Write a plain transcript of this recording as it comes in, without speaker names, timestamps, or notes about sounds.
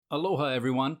Aloha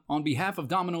everyone. On behalf of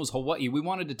Domino's Hawaii, we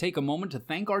wanted to take a moment to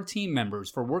thank our team members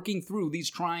for working through these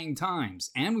trying times,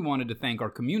 and we wanted to thank our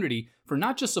community for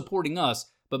not just supporting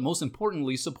us, but most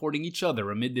importantly supporting each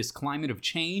other amid this climate of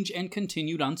change and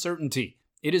continued uncertainty.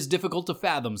 It is difficult to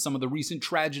fathom some of the recent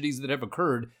tragedies that have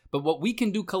occurred, but what we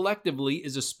can do collectively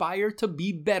is aspire to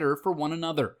be better for one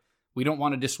another. We don't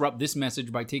want to disrupt this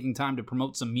message by taking time to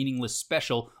promote some meaningless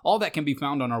special, all that can be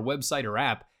found on our website or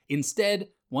app. Instead,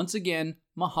 once again,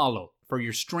 mahalo for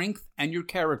your strength and your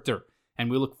character. And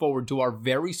we look forward to our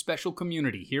very special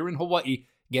community here in Hawaii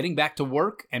getting back to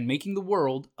work and making the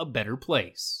world a better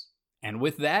place. And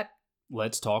with that,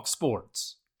 let's talk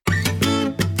sports.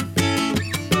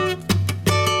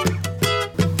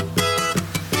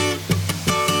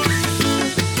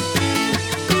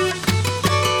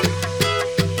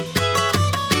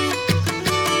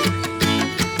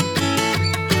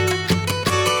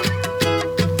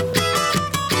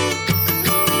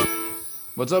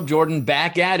 What's up, Jordan?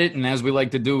 Back at it, and as we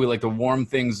like to do, we like to warm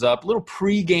things up. A little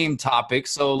pregame topic,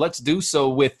 so let's do so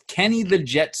with Kenny the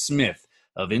Jet Smith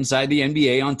of Inside the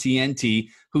NBA on TNT,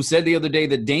 who said the other day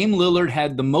that Dame Lillard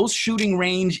had the most shooting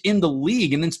range in the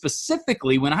league, and then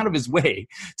specifically went out of his way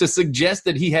to suggest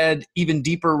that he had even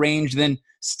deeper range than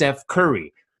Steph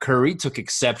Curry. Curry took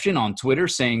exception on Twitter,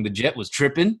 saying the Jet was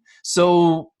tripping.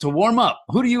 So, to warm up,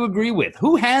 who do you agree with?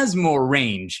 Who has more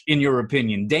range, in your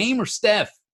opinion, Dame or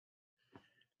Steph?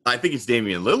 I think it's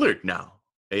Damian Lillard now.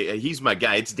 He's my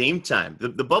guy. It's Dame time.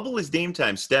 The bubble is Dame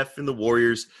time. Steph and the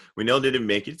Warriors, we know they didn't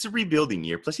make it. It's a rebuilding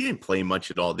year. Plus, he didn't play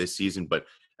much at all this season. But,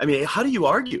 I mean, how do you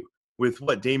argue with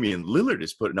what Damian Lillard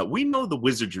is putting up? We know the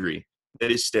wizardry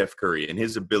that is Steph Curry and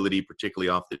his ability, particularly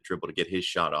off the dribble, to get his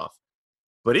shot off.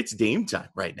 But it's Dame time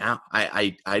right now.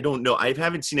 I don't know. I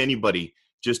haven't seen anybody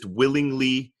just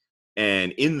willingly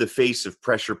and in the face of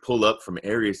pressure pull up from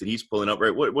areas that he's pulling up.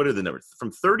 Right? What are the numbers?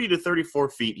 From 30 to 34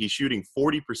 feet, he's shooting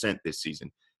 40% this season.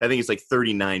 I think it's like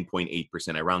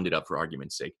 39.8%. I rounded up for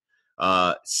argument's sake.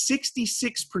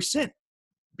 66%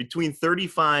 between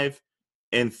 35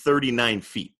 and 39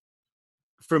 feet.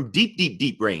 From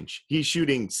deep range, he's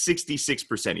shooting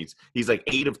 66%. He's like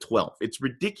 8 of 12. It's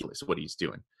ridiculous what he's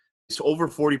doing. It's over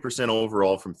 40%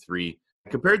 overall from three. I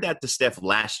compared that to Steph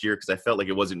last year because I felt like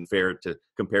it wasn't fair to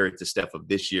compare it to Steph of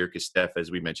this year because Steph,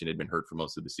 as we mentioned, had been hurt for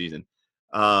most of the season.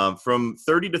 From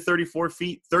 30 to 34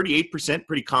 feet, 38%,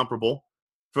 pretty comparable.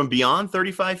 From beyond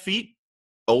 35 feet,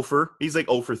 0 for. He's like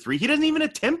 0 for 3. He doesn't even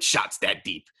attempt shots that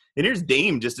deep. And here's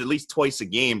Dame just at least twice a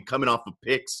game coming off of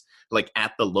picks, like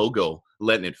at the logo,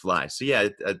 letting it fly. So, yeah,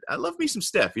 I love me some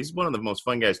Steph. He's one of the most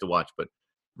fun guys to watch. But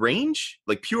range,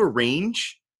 like pure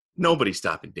range, nobody's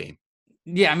stopping Dame.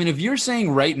 Yeah, I mean, if you're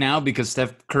saying right now because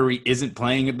Steph Curry isn't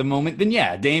playing at the moment, then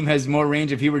yeah, Dame has more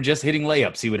range. If he were just hitting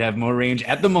layups, he would have more range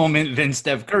at the moment than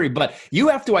Steph Curry. But you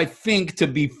have to, I think, to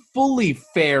be fully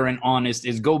fair and honest,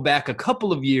 is go back a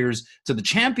couple of years to the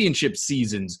championship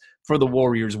seasons for the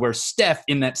Warriors, where Steph,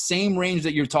 in that same range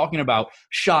that you're talking about,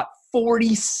 shot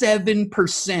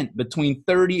 47% between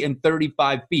 30 and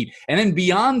 35 feet. And then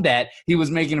beyond that, he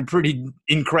was making a pretty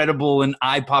incredible and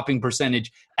eye-popping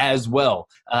percentage as well.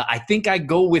 I think I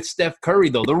go with Steph Curry,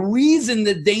 though. The reason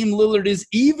that Dame Lillard is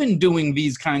even doing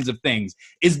these kinds of things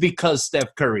is because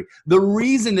Steph Curry. The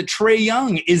reason that Trae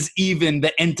Young is even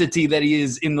the entity that he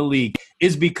is in the league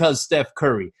is because Steph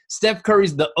Curry. Steph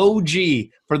Curry's the OG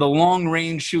for the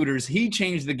long-range shooters. He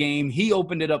changed the game. He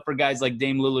opened it up for guys like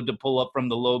Dame Lillard to pull up from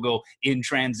the logo in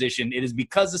transition. It is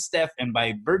because of Steph, and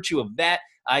by virtue of that,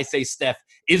 I say Steph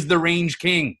is the range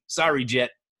king. Sorry, Jet.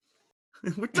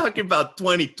 We're talking about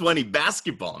 2020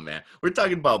 basketball, man. We're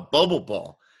talking about bubble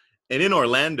ball. And in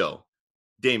Orlando,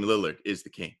 Dame Lillard is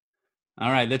the king.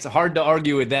 All right, that's hard to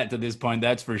argue with that to this point,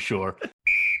 that's for sure.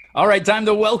 All right, time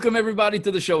to welcome everybody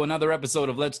to the show. Another episode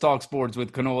of Let's Talk Sports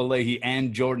with Kanoa Leahy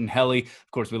and Jordan Helly.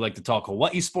 Of course, we like to talk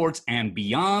Hawaii sports and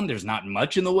beyond. There's not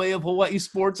much in the way of Hawaii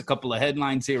sports, a couple of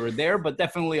headlines here or there, but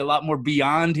definitely a lot more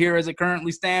beyond here as it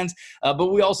currently stands.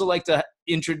 But we also like to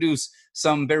introduce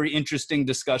some very interesting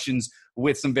discussions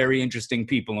with some very interesting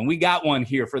people. And we got one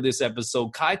here for this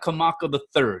episode, Kai Kamaka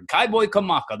III. Kai Boy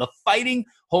Kamaka, the fighting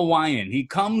Hawaiian. He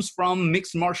comes from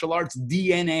mixed martial arts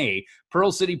DNA,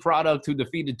 Pearl City product, who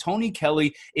defeated Tony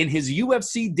Kelly in his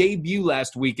UFC debut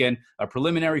last weekend, a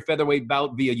preliminary featherweight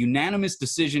bout via unanimous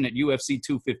decision at UFC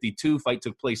 252. Fight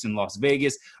took place in Las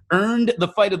Vegas. Earned the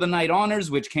Fight of the Night honors,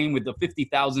 which came with the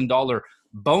 $50,000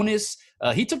 bonus.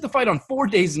 He took the fight on 4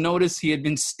 days' notice. He had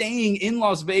been staying in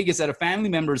Las Vegas at a family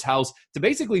member's house to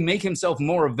basically make himself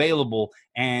more available,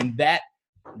 and that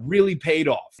really paid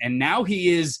off. And now he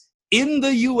is in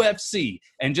the UFC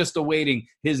and just awaiting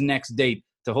his next date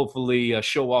to hopefully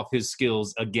show off his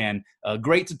skills again.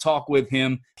 Great to talk with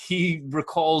him. He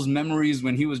recalls memories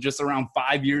when he was just around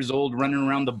 5 years old, running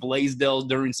around the Blaisdell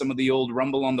during some of the old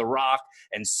Rumble on the Rock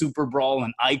and Super Brawl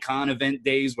and Icon event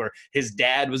days where his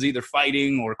dad was either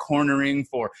fighting or cornering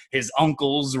for his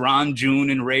uncles, Ron June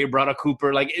and Ray Brada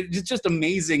Cooper. Like, it's just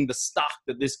amazing the stock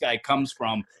that this guy comes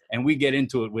from, and we get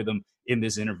into it with him in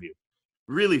this interview.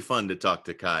 Really fun to talk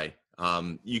to Kai.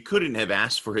 You couldn't have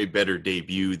asked for a better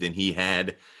debut than he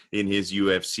had in his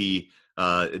UFC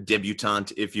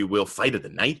debutante, if you will, fight of the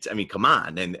night. I mean, come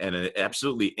on. And an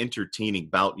absolutely entertaining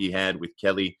bout he had with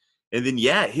Kelly. And then,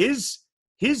 yeah, his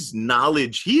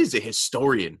knowledge, he is a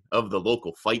historian of the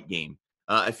local fight game.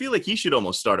 I feel like he should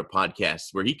almost start a podcast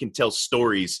where he can tell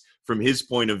stories from his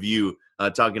point of view,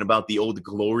 talking about the old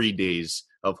glory days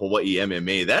of Hawaii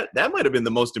MMA. That might have been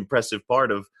the most impressive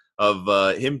part of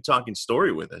him talking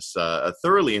story with us. A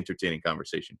thoroughly entertaining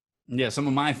conversation. Yeah, some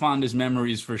of my fondest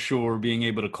memories for sure, being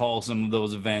able to call some of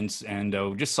those events, and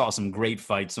just saw some great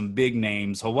fights, some big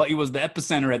names. Hawaii was the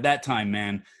epicenter at that time,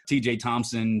 man. TJ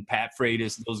Thompson, Pat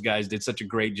Freitas, those guys did such a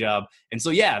great job. And so,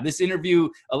 yeah, this interview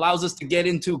allows us to get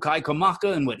into Kai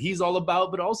Kamaka and what he's all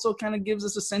about, but also kind of gives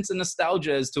us a sense of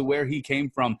nostalgia as to where he came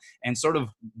from and sort of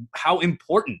how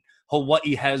important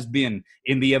Hawaii has been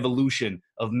in the evolution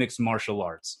of mixed martial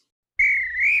arts.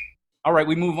 All right,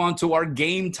 we move on to our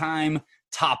game time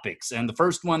topics. And the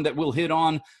first one that we'll hit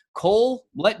on, Cole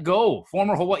let go.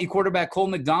 Former Hawaii quarterback Cole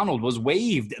McDonald was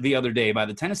waived the other day by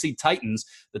the Tennessee Titans.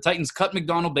 The Titans cut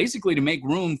McDonald basically to make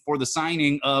room for the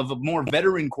signing of a more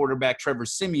veteran quarterback, Trevor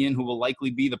Siemian, who will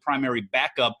likely be the primary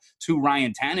backup to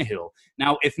Ryan Tannehill.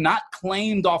 Now, if not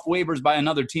claimed off waivers by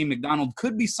another team, McDonald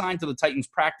could be signed to the Titans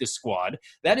practice squad.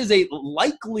 That is a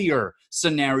likelier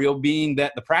scenario, being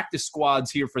that the practice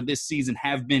squads here for this season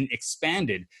have been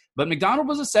expanded. But McDonald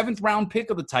was a seventh-round pick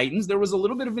of the Titans. There was a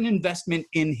little bit of an investment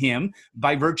in him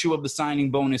by virtue of the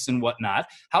signing bonus and whatnot.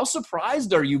 How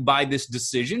surprised are you by this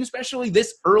decision, especially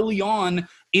this early on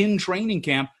in training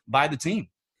camp by the team?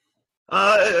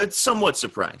 Somewhat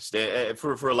surprised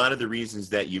for a lot of the reasons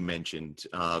that you mentioned.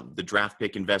 The draft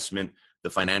pick investment, the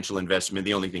financial investment,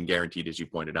 the only thing guaranteed, as you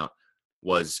pointed out,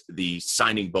 was the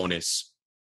signing bonus.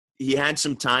 He had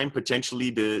some time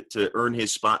potentially to earn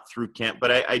his spot through camp,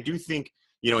 but I do think,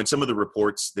 you know, in some of the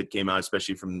reports that came out,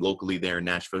 especially from locally there in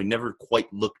Nashville, he never quite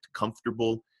looked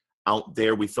comfortable out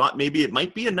there. We thought maybe it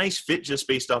might be a nice fit just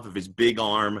based off of his big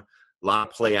arm, a lot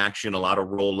of play action, a lot of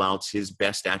rollouts. His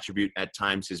best attribute at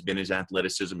times has been his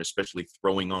athleticism, especially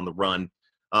throwing on the run.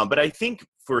 But I think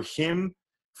for him,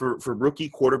 for rookie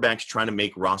quarterbacks trying to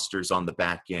make rosters on the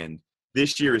back end,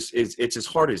 this year it's as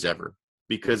hard as ever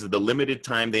because of the limited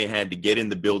time they had to get in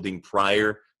the building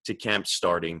prior to camp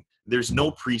starting. There's no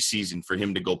preseason for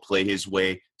him to go play his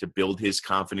way, to build his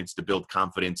confidence, to build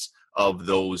confidence of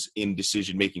those in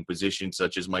decision-making positions,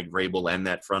 such as Mike Vrabel and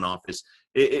that front office.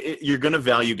 You're going to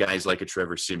value guys like a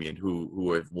Trevor Siemian,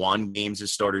 who have won games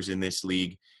as starters in this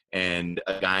league, and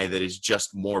a guy that is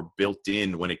just more built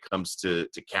in when it comes to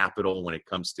capital, when it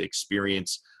comes to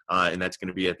experience, and that's going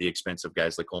to be at the expense of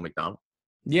guys like Cole McDonald.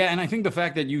 Yeah, and I think the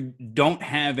fact that you don't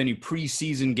have any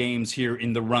preseason games here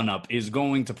in the run-up is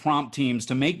going to prompt teams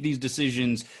to make these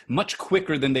decisions much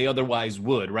quicker than they otherwise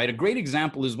would, right? A great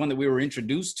example is one that we were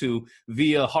introduced to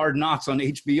via Hard Knocks on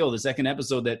HBO, the second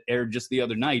episode that aired just the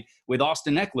other night, with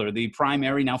Austin Eckler, the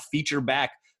primary now feature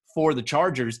back for the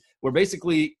Chargers, where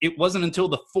basically it wasn't until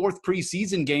the fourth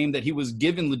preseason game that he was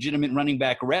given legitimate running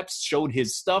back reps, showed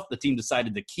his stuff. The team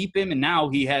decided to keep him, and now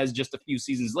he has, just a few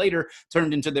seasons later,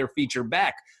 turned into their feature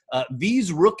back.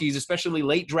 These rookies, especially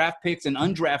late draft picks and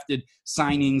undrafted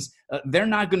signings, they're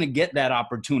not going to get that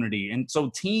opportunity. And so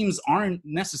teams aren't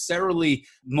necessarily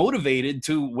motivated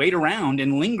to wait around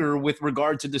and linger with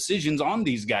regard to decisions on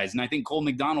these guys. And I think Cole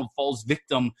McDonald falls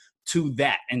victim to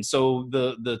that. And so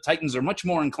the Titans are much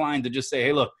more inclined to just say,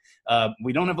 hey, look,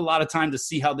 we don't have a lot of time to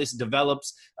see how this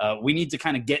develops. We need to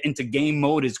kind of get into game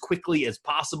mode as quickly as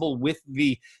possible with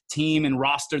the team and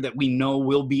roster that we know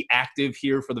will be active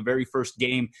here for the very first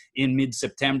game in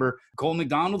mid-September. Cole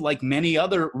McDonald, like many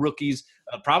other rookies,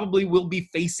 probably will be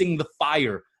facing the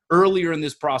fire earlier in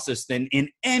this process than in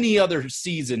any other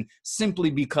season, simply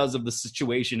because of the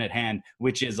situation at hand,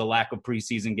 which is a lack of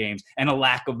preseason games and a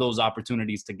lack of those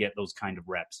opportunities to get those kind of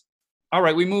reps. All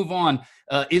right, we move on.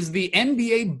 Is the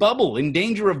NBA bubble in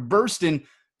danger of bursting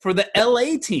for the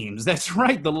LA teams. That's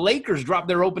right. The Lakers dropped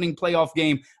their opening playoff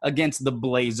game against the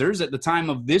Blazers. At the time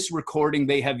of this recording,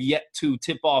 they have yet to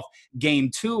tip off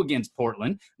game 2 against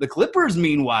Portland. The Clippers,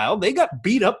 meanwhile, they got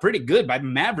beat up pretty good by the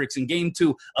Mavericks in game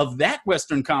 2 of that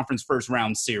Western Conference first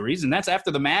round series. And that's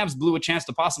after the Mavs blew a chance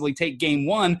to possibly take game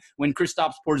 1 when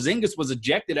Kristaps Porzingis was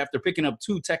ejected after picking up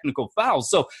 2 technical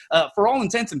fouls. So for all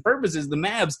intents and purposes, the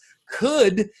Mavs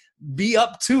could be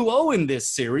up 2-0 in this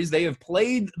series. They have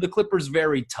played the Clippers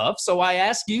very tough. So I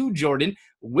ask you, Jordan,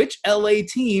 which LA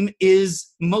team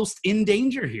is most in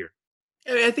danger here?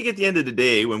 I think at the end of the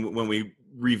day, when we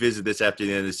revisit this after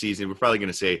the end of the season, we're probably going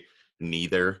to say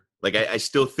neither. Like, I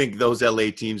still think those LA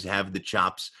teams have the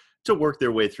chops to work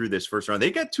their way through this first round.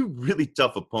 They got 2 really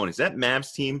tough opponents. That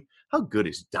Mavs team, how good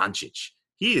is Doncic?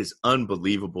 He is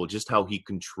unbelievable just how he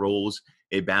controls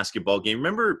a basketball game.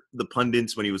 Remember the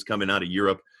pundits when he was coming out of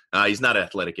Europe? He's not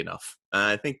athletic enough.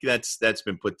 I think that's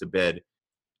been put to bed.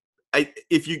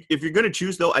 If you're going to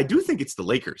choose, though, I do think it's the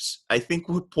Lakers. I think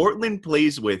what Portland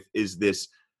plays with is this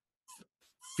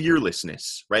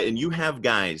fearlessness, right? And you have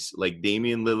guys like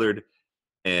Damian Lillard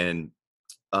and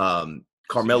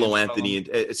Carmelo Anthony and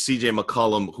CJ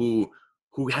McCollum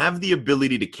who have the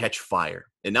ability to catch fire.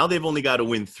 And now they've only got to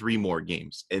win 3 more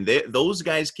games. And those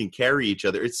guys can carry each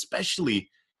other, especially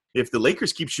if the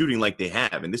Lakers keep shooting like they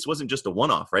have. And this wasn't just a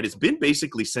one-off, right? It's been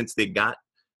basically since they got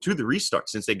to the restart,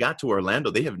 since they got to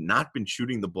Orlando, they have not been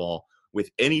shooting the ball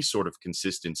with any sort of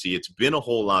consistency. It's been a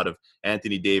whole lot of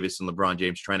Anthony Davis and LeBron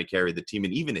James trying to carry the team.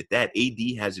 And even at that,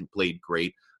 AD hasn't played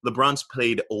great. LeBron's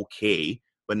played okay,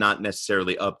 but not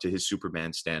necessarily up to his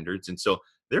Superman standards. And so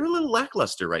they're a little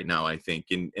lackluster right now, I think.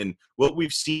 And what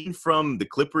we've seen from the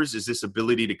Clippers is this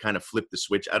ability to kind of flip the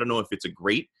switch. I don't know if it's a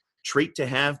great trait to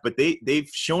have, but they've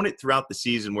shown it throughout the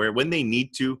season where when they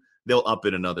need to, they'll up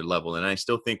it another level. And I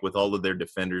still think with all of their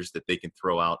defenders that they can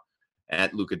throw out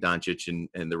at Luka Doncic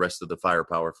and the rest of the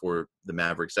firepower for the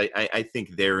Mavericks, I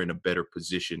think they're in a better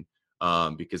position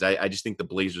because I just think the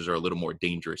Blazers are a little more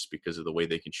dangerous because of the way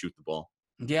they can shoot the ball.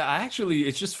 Yeah,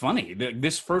 it's just funny.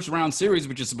 This first round series,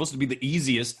 which is supposed to be the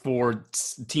easiest for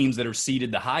teams that are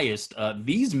seeded the highest,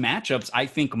 these matchups I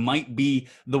think might be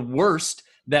the worst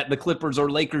that the Clippers or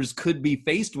Lakers could be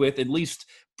faced with, at least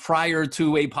prior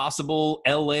to a possible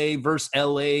LA versus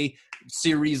LA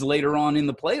series later on in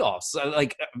the playoffs.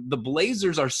 Like, the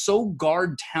Blazers are so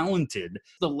guard talented.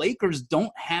 The Lakers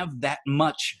don't have that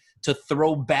much to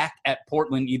throw back at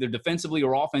Portland, either defensively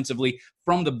or offensively,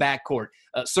 from the backcourt.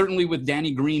 Certainly with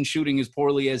Danny Green shooting as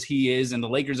poorly as he is, and the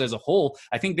Lakers as a whole,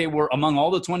 I think they were, among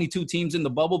all the 22 teams in the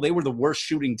bubble, they were the worst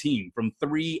shooting team from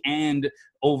 3 and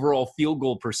overall field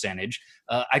goal percentage.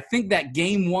 I think that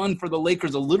game 1 for the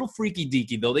Lakers, a little freaky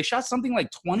deaky, though. They shot something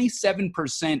like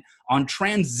 27% on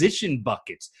transition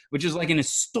buckets, which is like an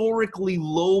historically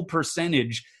low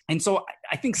percentage. And so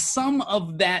I think some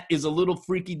of that is a little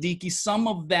freaky deaky. Some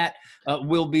of that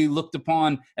will be looked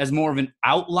upon as more of an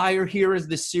outlier here as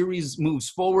this series moves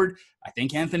forward. I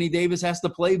think Anthony Davis has to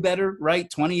play better, right?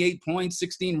 28 points,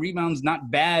 16 rebounds,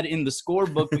 not bad in the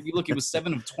scorebook. But you look, he was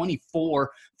 7 of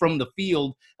 24 from the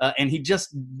field, and he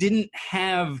just didn't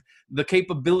have the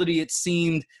capability, it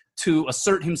seemed, to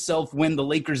assert himself when the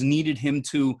Lakers needed him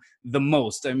to the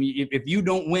most. I mean, if you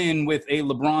don't win with a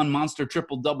LeBron monster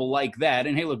triple-double like that,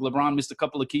 and hey, look, LeBron missed a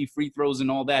couple of key free throws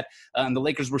and all that, and the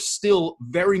Lakers were still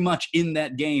very much in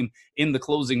that game in the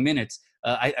closing minutes.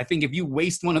 I think if you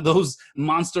waste one of those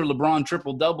monster LeBron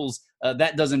triple-doubles,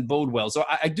 that doesn't bode well. So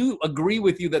I do agree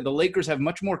with you that the Lakers have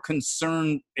much more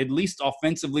concern, at least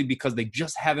offensively, because they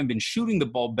just haven't been shooting the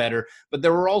ball better. But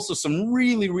there were also some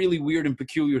really, really weird and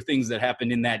peculiar things that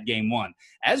happened in that game 1.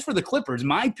 As for the Clippers,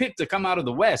 my pick to come out of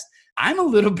the West, I'm a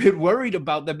little bit worried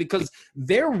about that because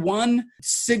their one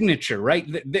signature, right?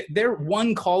 Their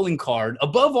one calling card,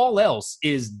 above all else,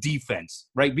 is defense,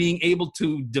 right? Being able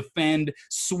to defend,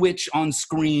 switch on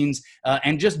screens,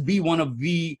 and just be one of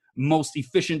the most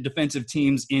efficient defensive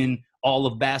teams in all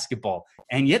of basketball.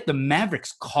 And yet the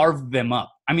Mavericks carved them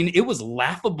up. I mean, it was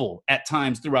laughable at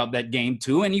times throughout that game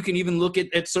too. And you can even look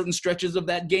at certain stretches of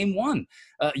that game 1.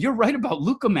 You're right about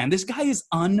Luka, man. This guy is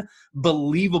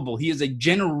unbelievable. He is a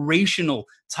generational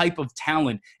type of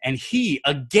talent. And he,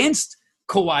 against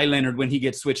Kawhi Leonard when he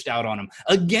gets switched out on him,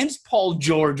 against Paul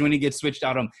George when he gets switched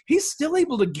out on him, he's still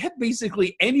able to get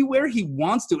basically anywhere he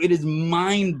wants to. It is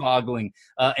mind-boggling.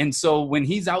 And so when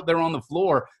he's out there on the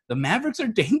floor, the Mavericks are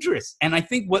dangerous. And I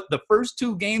think what the first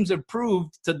 2 games have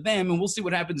proved to them, and we'll see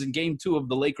what happens in game 2 of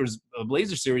the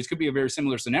Lakers-Blazers series, could be a very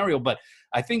similar scenario, but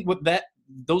I think what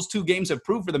those 2 games have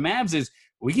proved for the Mavs is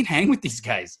we can hang with these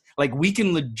guys. Like, we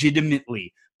can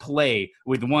legitimately play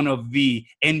with one of the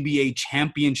NBA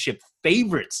championship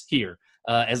favorites here.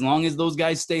 As long as those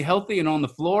guys stay healthy and on the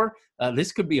floor,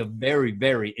 this could be a very,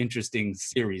 very interesting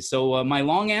series. So my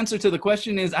long answer to the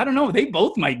question is, I don't know. They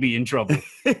both might be in trouble.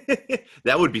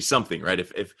 That would be something, right?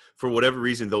 If for whatever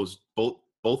reason those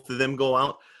both of them go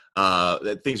out,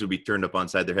 that things would be turned up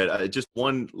onside their head. Just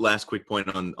one last quick point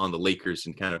on the Lakers,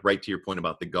 and kind of right to your point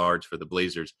about the guards for the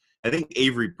Blazers. I think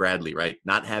Avery Bradley, right?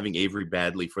 Not having Avery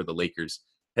Bradley for the Lakers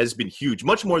has been huge,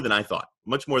 much more than I thought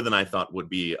would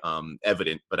be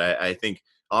evident. But I think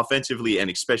offensively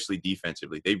and especially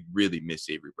defensively, they really miss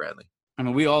Avery Bradley. I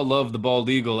mean, we all love the bald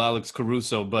eagle, Alex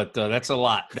Caruso, but that's a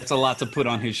lot. That's a lot to put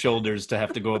on his shoulders to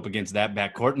have to go up against that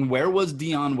backcourt. And where was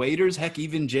Dion Waiters? Heck,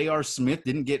 even J.R. Smith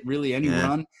didn't get really any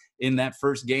run in that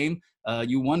first game.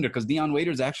 You wonder, because Dion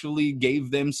Waiters actually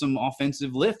gave them some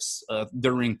offensive lifts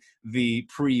during the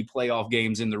pre-playoff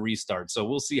games in the restart. So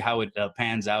we'll see how it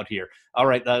pans out here. All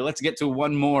right, let's get to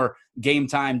one more game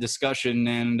time discussion.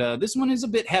 And this one is a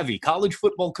bit heavy. College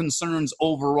football concerns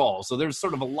overall. So there's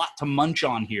sort of a lot to munch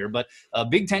on here. But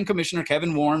Big Ten Commissioner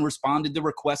Kevin Warren responded to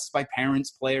requests by parents,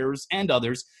 players, and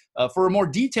others for a more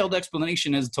detailed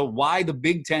explanation as to why the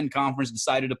Big Ten Conference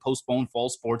decided to postpone fall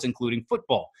sports, including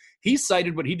football. He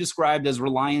cited what he described as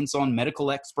reliance on medical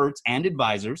experts and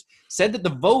advisors, said that the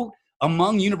vote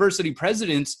among university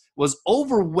presidents was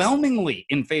overwhelmingly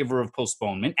in favor of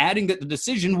postponement, adding that the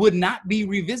decision would not be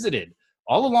revisited.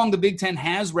 All along, the Big Ten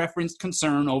has referenced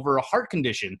concern over a heart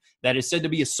condition that is said to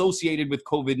be associated with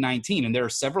COVID-19. And there are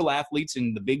several athletes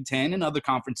in the Big Ten and other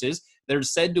conferences that are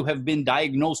said to have been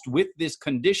diagnosed with this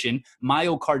condition,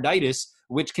 myocarditis,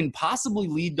 which can possibly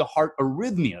lead to heart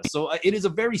arrhythmia. So it is a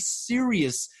very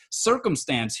serious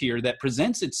circumstance here that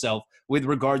presents itself with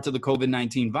regard to the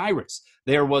COVID-19 virus.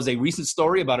 There was a recent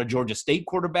story about a Georgia State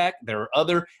quarterback. There are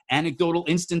other anecdotal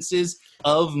instances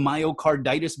of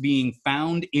myocarditis being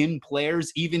found in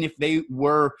players, even if they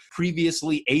were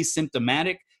previously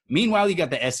asymptomatic. Meanwhile, you got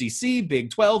the SEC,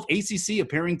 Big 12, ACC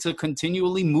appearing to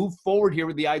continually move forward here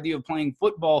with the idea of playing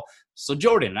football. So,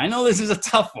 Jordan, I know this is a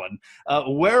tough one.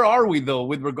 Where are we, though,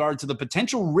 with regard to the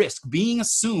potential risk being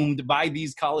assumed by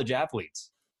these college athletes?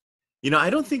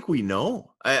 I don't think we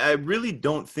know. I really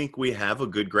don't think we have a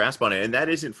good grasp on it. And that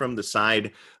isn't from the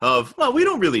side of, well, we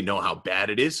don't really know how bad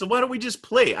it is, so why don't we just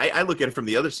play? I look at it from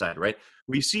the other side, right?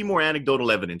 We see more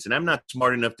anecdotal evidence, and I'm not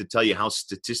smart enough to tell you how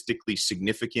statistically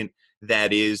significant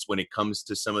that is when it comes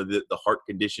to some of the heart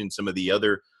conditions, some of the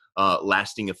other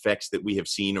lasting effects that we have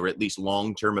seen, or at least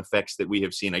long-term effects that we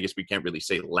have seen. I guess we can't really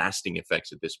say lasting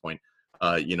effects at this point,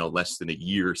 less than a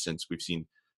year since we've seen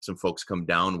some folks come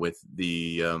down with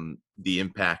the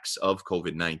impacts of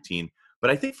COVID-19. But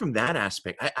I think from that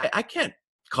aspect, I can't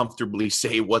comfortably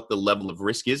say what the level of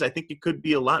risk is. I think it could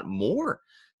be a lot more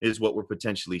is what we're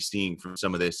potentially seeing from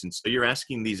some of this. And so you're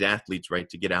asking these athletes, right,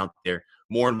 to get out there.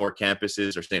 More and more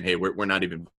campuses are saying, hey, we're not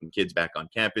even putting kids back on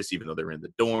campus, even though they're in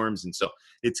the dorms. And so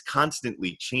it's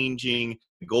constantly changing.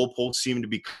 The goalposts seem to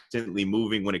be constantly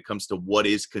moving when it comes to what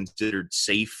is considered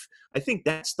safe. I think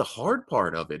that's the hard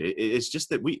part of it. It's just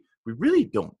that we really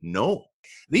don't know.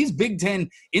 These Big Ten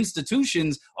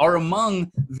institutions are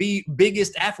among the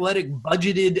biggest athletic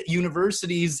budgeted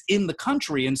universities in the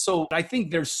country. And so I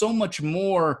think there's so much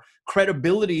more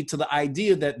credibility to the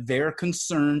idea that they're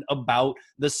concerned about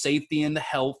the safety and the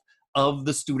health of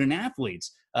the student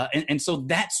athletes. And so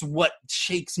that's what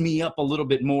shakes me up a little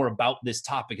bit more about this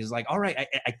topic is like, all right,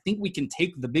 I think we can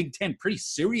take the Big Ten pretty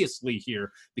seriously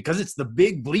here because it's the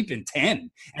big bleeping 10.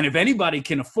 And if anybody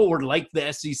can afford, like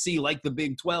the SEC, like the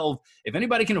Big 12, if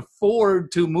anybody can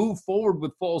afford to move forward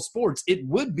with fall sports, it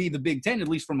would be the Big Ten, at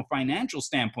least from a financial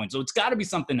standpoint. So it's got to be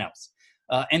something else.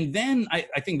 And then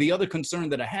I think the other concern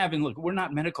that I have, and look, we're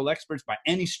not medical experts by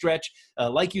any stretch.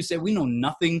 Like you said, we know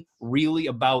nothing really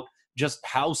about just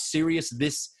how serious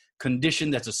this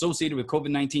condition that's associated with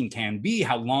COVID-19 can be,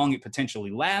 how long it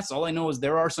potentially lasts. All I know is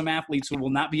there are some athletes who will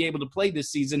not be able to play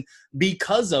this season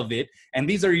because of it. And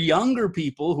these are younger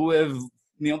people who have,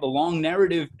 the long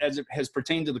narrative as it has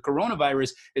pertained to the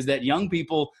coronavirus is that young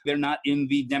people, they're not in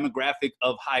the demographic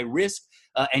of high risk.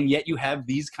 And yet you have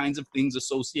these kinds of things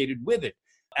associated with it.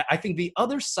 I think the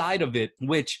other side of it,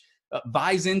 which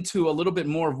buys into a little bit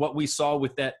more of what we saw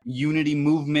with that unity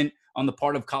movement on the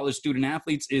part of college student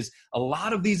athletes, is a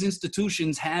lot of these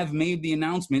institutions have made the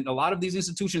announcement, a lot of these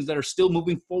institutions that are still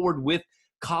moving forward with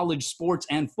college sports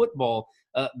and football,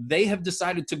 they have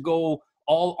decided to go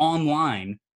all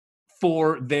online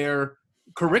for their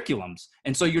curriculums.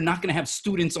 And so you're not going to have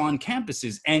students on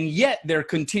campuses, and yet they're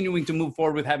continuing to move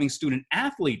forward with having student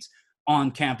athletes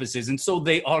on campuses. And so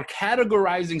they are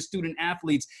categorizing student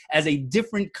athletes as a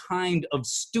different kind of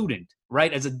student,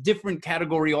 right? As a different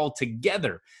category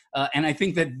altogether. And I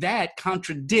think that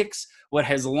contradicts what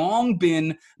has long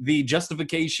been the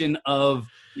justification of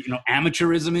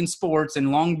amateurism in sports,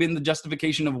 and long been the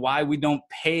justification of why we don't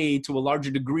pay to a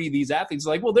larger degree these athletes.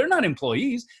 Like, well, they're not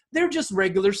employees. They're just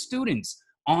regular students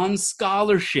on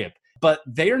scholarship. But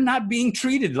they are not being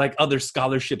treated like other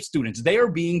scholarship students. They are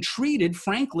being treated,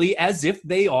 frankly, as if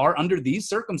they are, under these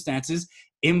circumstances,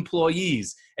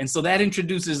 employees. And so that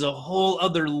introduces a whole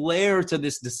other layer to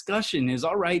this discussion. Is,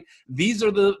 all right, these are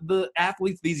the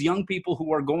athletes, these young people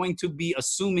who are going to be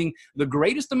assuming the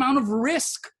greatest amount of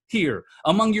risk here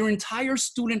among your entire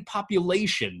student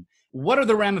population. What are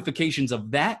the ramifications of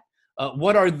that?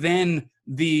 What are then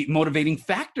the motivating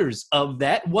factors of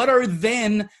that? What are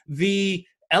then the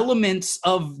elements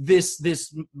of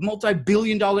this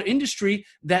multi-billion-dollar industry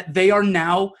that they are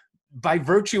now, by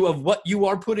virtue of what you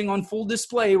are putting on full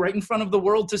display right in front of the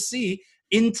world to see,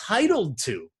 entitled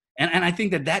to? And I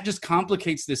think that just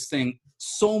complicates this thing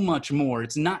so much more.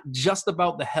 It's not just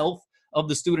about the health of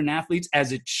the student athletes,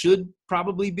 as it should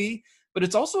probably be, but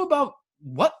it's also about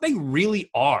what they really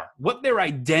are, what their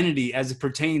identity as it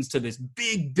pertains to this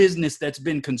big business that's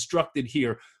been constructed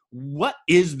here. What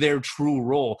is their true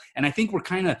role? And I think we're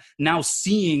kind of now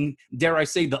seeing, dare I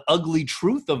say, the ugly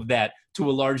truth of that to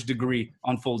a large degree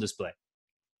on full display.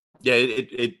 Yeah,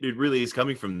 it really is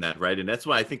coming from that, right? And that's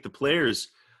why I think the players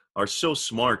are so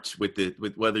smart with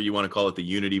whether you want to call it the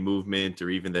unity movement or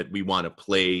even that we want to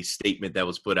play statement that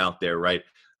was put out there, right?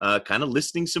 Kind of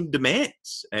listing some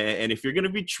demands. And if you're going to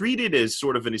be treated as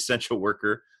sort of an essential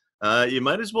worker, you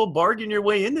might as well bargain your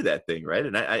way into that thing, right?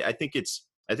 And I think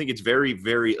it's very,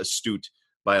 very astute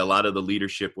by a lot of the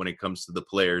leadership when it comes to the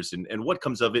players. And what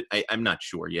comes of it, I'm not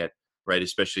sure yet, right?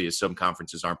 Especially as some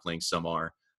conferences aren't playing, some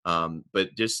are. But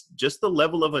just the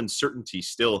level of uncertainty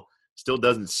still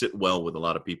doesn't sit well with a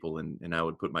lot of people, and I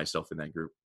would put myself in that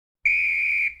group.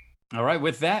 All right,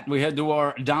 with that, we head to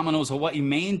our Domino's Hawaii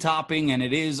main topping, and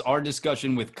it is our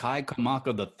discussion with Kai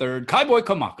Kamaka III, Kai Boy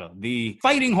Kamaka, the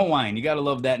Fighting Hawaiian. You got to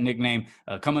love that nickname.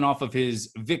 Coming off of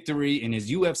his victory in his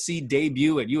UFC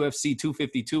debut at UFC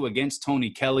 252 against Tony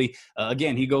Kelly.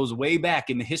 Again, he goes way back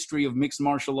in the history of mixed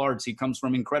martial arts. He comes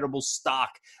from incredible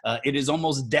stock. It is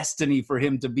almost destiny for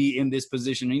him to be in this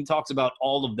position, and he talks about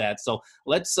all of that. So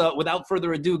let's, without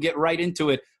further ado, get right into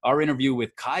it. Our interview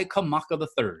with Kai Kamaka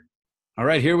III. All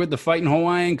right, here with the Fighting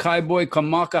Hawaiian, Kai Boy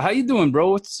Kamaka. How you doing, bro?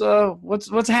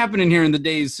 What's happening here in the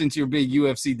days since your big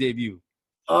UFC debut?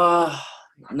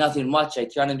 Nothing much. I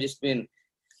kind of just been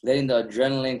letting the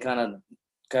adrenaline kind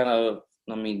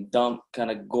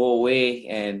of go away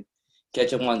and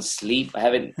catch up on sleep. I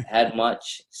haven't had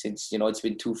much since, it's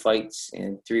been 2 fights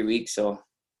in 3 weeks, so.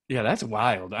 Yeah, that's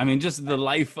wild. I mean, just the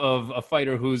life of a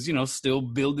fighter who's, still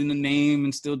building a name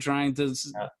and still trying to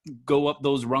go up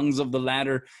those rungs of the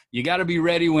ladder. You got to be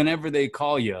ready whenever they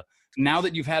call you. Now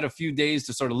that you've had a few days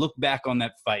to sort of look back on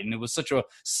that fight, and it was such a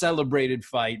celebrated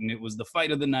fight, and it was the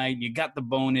fight of the night, you got the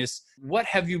bonus. What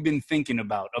have you been thinking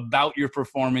about your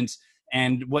performance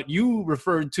and what you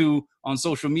referred to on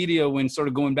social media when sort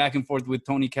of going back and forth with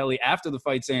Tony Kelly after the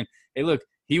fight, saying, hey, look,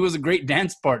 he was a great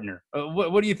dance partner.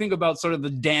 What do you think about sort of the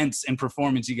dance and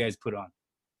performance you guys put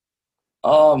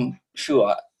on?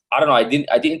 Sure. I don't know. I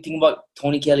didn't think about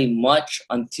Tony Kelly much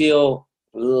until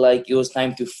it was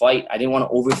time to fight. I didn't want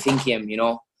to overthink him.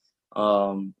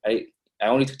 I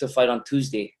only took the fight on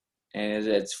Tuesday, and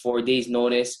it's 4 days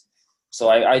notice, so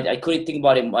I couldn't think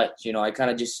about it much. I kind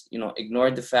of just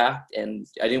ignored the fact, and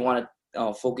I didn't want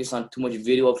to focus on too much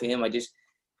video of him. I just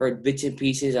heard bits and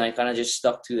pieces, and I kind of just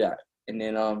stuck to that. And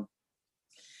then,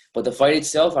 but the fight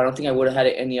itself, I don't think I would have had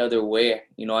it any other way.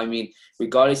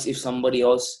 Regardless if somebody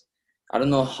else, I don't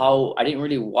know how, I didn't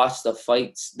really watch the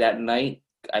fights that night.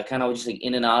 I kind of was just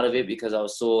in and out of it because I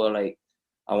was so I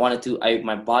wanted to,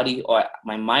 my body or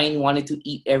my mind wanted to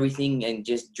eat everything and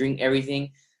just drink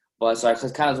everything. But so I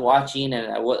was kind of watching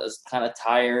and I was kind of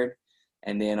tired.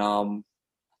 And then,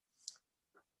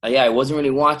 I wasn't really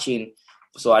watching.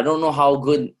 So I don't know how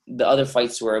good the other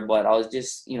fights were, but I was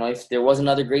just, if there was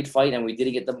another great fight and we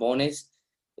didn't get the bonus,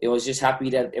 it was just happy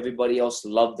that everybody else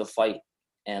loved the fight.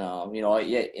 And,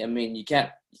 you can't,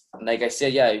 like I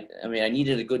said, I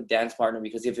needed a good dance partner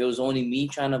because if it was only me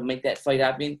trying to make that fight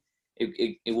happen,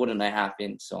 it wouldn't have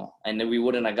happened. So, and then we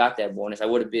wouldn't have got that bonus. I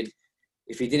would have been,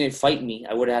 if he didn't fight me,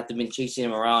 I would have had to been chasing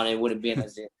him around. It would have been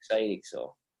as exciting,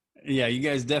 so. Yeah, you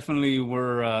guys definitely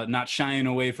were not shying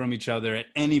away from each other at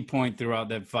any point throughout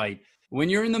that fight. When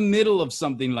you're in the middle of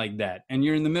something like that, and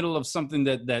you're in the middle of something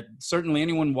that certainly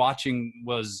anyone watching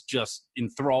was just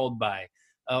enthralled by,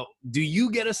 Do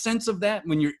you get a sense of that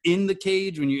when you're in the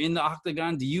cage, when you're in the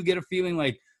octagon? Do you get a feeling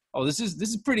like, oh, this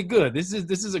is pretty good. This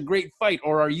is a great fight,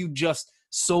 or are you just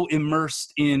so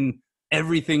immersed in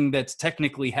everything that's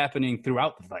technically happening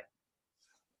throughout the fight?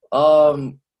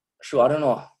 Sure. I don't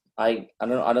know. I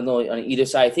don't know on either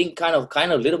side. I think kind of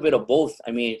a little bit of both.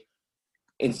 I mean,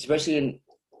 especially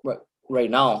right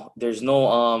now, there's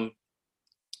no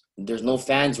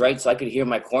fans, right? So I could hear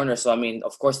my corner. So I mean,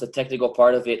 of course, the technical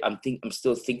part of it, I'm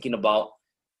still thinking about,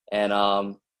 and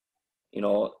you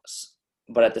know,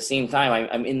 but at the same time,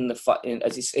 I'm in the fight.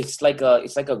 It's like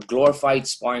a glorified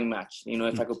sparring match, you know,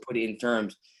 if I could put it in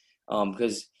terms,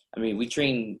 because I mean, we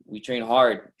train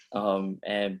hard,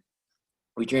 and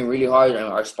we train really hard, and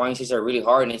our sparring sessions are really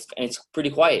hard, and it's pretty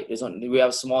quiet. We have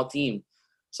a small team,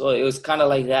 so it was kind of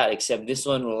like that. Except this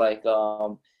one, like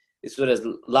this one has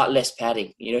a lot less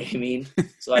padding. You know what I mean?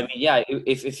 So I mean, yeah,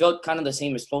 it felt kind of the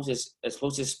same as close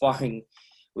as sparring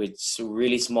with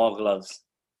really small gloves.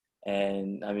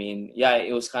 And I mean, yeah,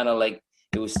 it was kind of like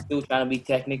it was still trying to be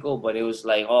technical, but it was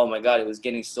like, oh my God, it was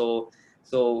getting so.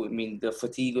 I mean, the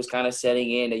fatigue was kind of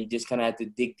setting in, and you just kind of had to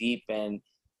dig deep, and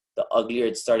the uglier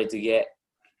it started to get.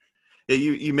 Yeah,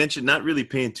 you mentioned not really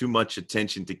paying too much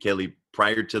attention to Kelly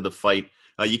prior to the fight.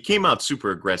 You came out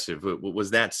super aggressive.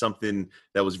 Was that something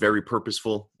that was very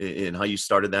purposeful in how you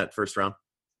started that first round?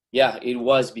 Yeah, it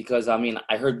was, because I mean,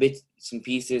 I heard bits and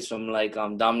pieces from like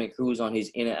Dominic Cruz on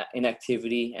his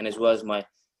inactivity, and as well as my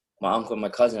uncle and my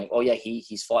cousin. Like, oh yeah,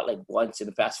 he's fought like once in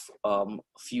the past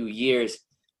few years,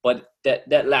 but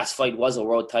that last fight was a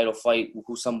world title fight.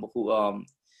 Who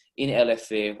in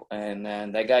LFA, and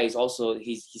that guy is also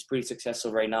he's pretty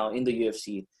successful right now in the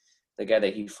UFC. The guy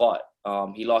that he fought,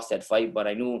 he lost that fight, but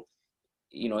I knew,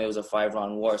 you know, it was a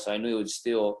 5-round war, so I knew it would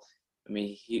still. I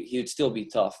mean, he would still be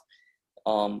tough.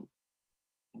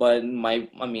 But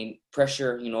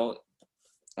pressure, you know,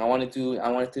 I wanted to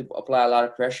apply a lot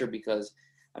of pressure, because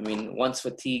I mean, once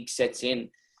fatigue sets in,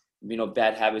 you know,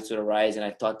 bad habits would arise, and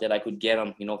I thought that I could get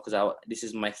him, you know, because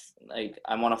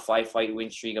I'm on a 5-fight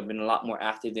win streak. I've been a lot more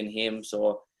active than him,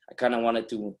 so I kind of wanted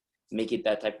to make it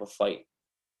that type of fight.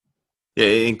 Yeah,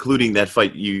 including that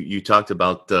fight you talked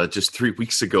about just 3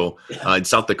 weeks ago in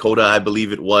South Dakota, I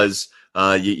believe it was.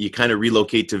 You kind of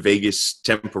relocate to Vegas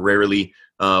temporarily,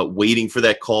 waiting for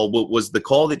that call. What was the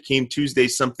call that came Tuesday?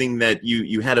 Something that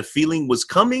you had a feeling was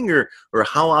coming, or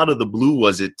how out of the blue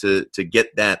was it to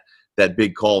get that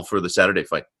big call for the Saturday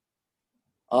fight?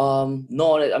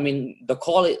 No, I mean, the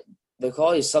call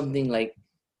is something like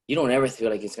you don't ever feel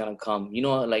like it's gonna come, you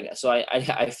know, like, so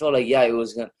I felt like, yeah, it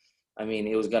was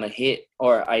gonna hit,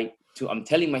 or I'm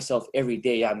telling myself every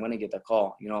day, yeah, I'm gonna get the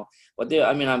call, you know, but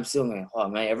I'm still like, oh,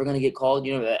 am I ever gonna get called,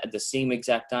 you know, at the same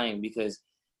exact time? Because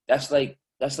that's like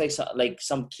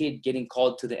some kid getting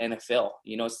called to the NFL,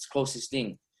 you know, it's the closest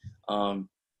thing.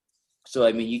 So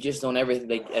I mean, you just don't ever,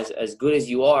 like, as good as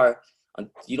you are,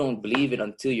 you don't believe it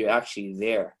until you're actually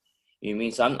there. You know what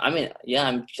I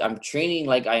mean? So I'm training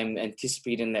like I'm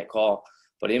anticipating that call,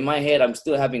 but in my head, I'm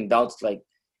still having doubts. Like,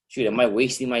 shoot, am I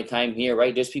wasting my time here?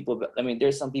 Right? There's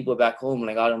some people back home,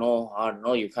 like, I don't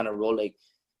know. You're kind of rolling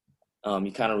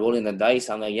the dice.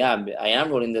 I'm like, yeah, I am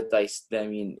rolling the dice. I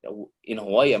mean, in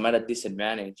Hawaii, I'm at a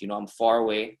disadvantage. You know, I'm far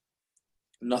away,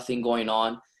 nothing going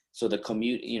on. So the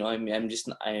commute, you know, I mean, I'm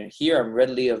here. I'm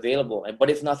readily available. But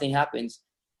if nothing happens,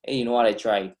 hey, you know what? I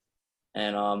tried.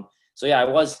 And so yeah, I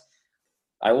was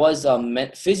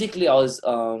physically I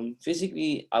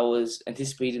was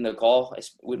anticipating the call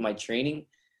with my training,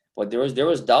 but there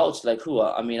was doubts, like,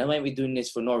 I might be doing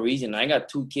this for no reason. I got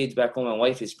 2 kids back home. My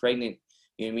wife is pregnant.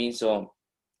 You know what I mean? So,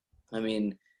 I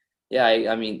mean, yeah,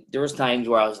 I mean, there was times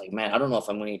where I was like, man, I don't know if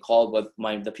I'm gonna get called, but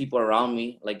the people around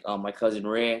me, like my cousin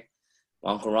Ray,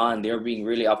 my Uncle Ron, they were being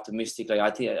really optimistic. Like, I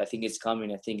think it's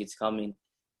coming. I think it's coming.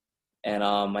 And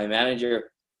my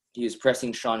manager, he was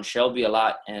pressing Sean Shelby a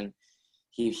lot, and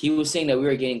he was saying that we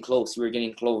were getting close,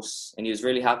 and he was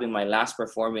really happy with my last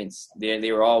performance.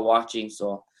 They were all watching,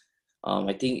 so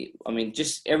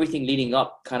just everything leading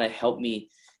up kind of helped me.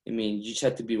 I mean, you just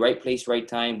had to be right place, right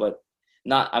time, but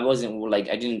I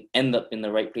didn't end up in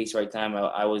the right place, right time.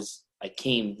 I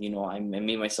came, you know, I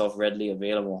made myself readily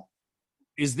available.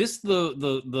 Is this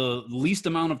the least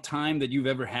amount of time that you've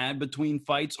ever had between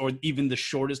fights, or even the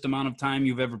shortest amount of time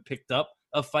you've ever picked up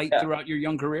a fight throughout your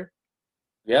young career?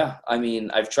 Yeah, I mean,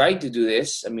 I've tried to do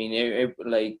this. I mean,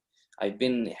 I've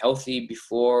been healthy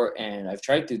before, and I've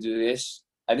tried to do this.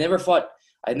 I've never fought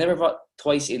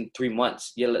twice in 3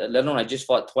 months. Yeah, let alone I just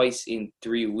fought twice in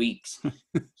 3 weeks.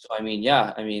 So I mean,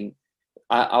 yeah, I mean,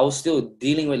 I was still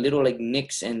dealing with little like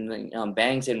nicks and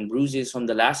bangs and bruises from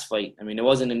the last fight. I mean, it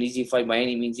wasn't an easy fight by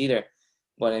any means either.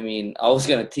 But I mean, I was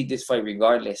gonna take this fight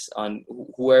regardless on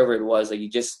whoever it was. Like,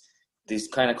 these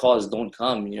kind of calls don't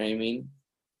come. You know what I mean?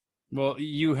 Well,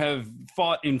 you have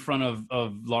fought in front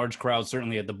of large crowds,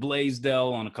 certainly at the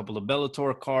Blaisdell, on a couple of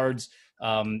Bellator cards.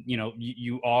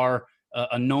 You are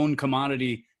a known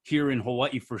commodity here in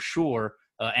Hawaii for sure,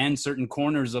 and certain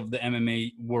corners of the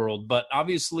MMA world. But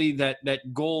obviously that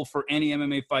goal for any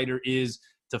MMA fighter is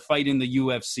to fight in the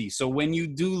UFC. So when you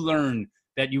do learn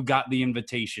that you got the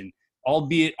invitation,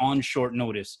 albeit on short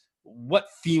notice, what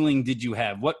feeling did you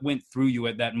have? What went through you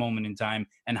at that moment in time?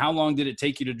 And how long did it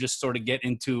take you to just sort of get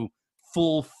into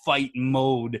full fight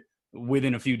mode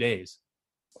within a few days?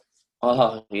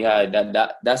 Yeah,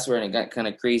 that's where it got kind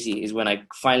of crazy, is when I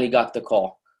finally got the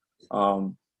call.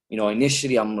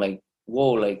 Initially I'm like,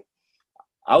 whoa, like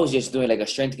I was just doing like a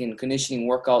strength and conditioning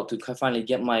workout to finally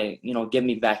get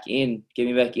me back in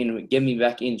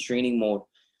training mode,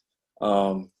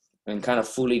 and kind of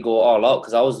fully go all out,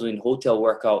 because I was doing hotel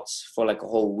workouts for like a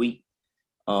whole week.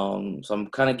 So I'm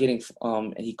kind of getting,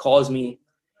 and he calls me,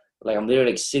 like I'm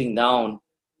literally like sitting down,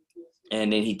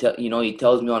 and then he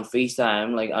tells me on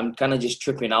FaceTime, like I'm kind of just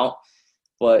tripping out,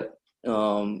 but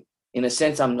in a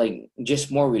sense I'm like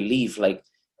just more relieved, like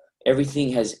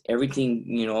everything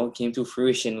came to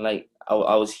fruition, like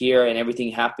I was here and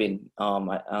everything happened.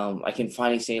 I can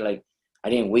finally say like I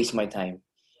didn't waste my time,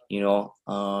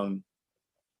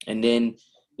 and then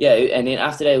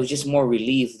after that it was just more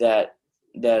relief that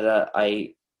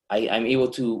I'm able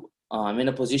to, I'm in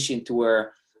a position to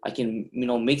where I can,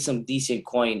 make some decent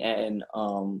coin and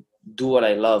do what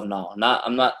I love now.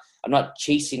 I'm not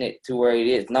chasing it to where it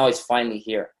is. Now it's finally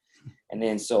here. And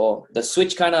then so the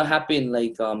switch kind of happened,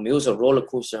 like it was a roller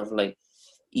coaster of like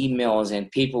emails and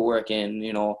paperwork and,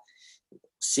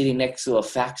 sitting next to a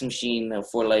fax machine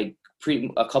for like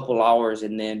a couple hours,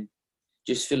 and then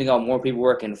just filling out more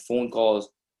paperwork and phone calls.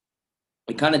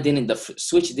 It kind of didn't, the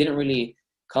switch didn't really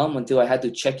come until I had to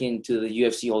check into the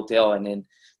UFC hotel, and then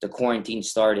the quarantine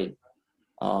started.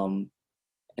 And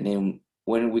then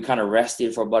when we kind of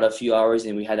rested for about a few hours,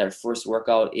 and we had our first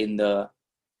workout in the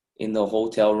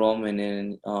hotel room, and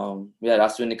then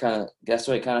that's when it kind of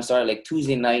started, like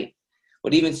Tuesday night.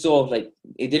 But even so, like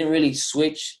it didn't really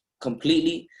switch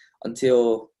completely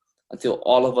until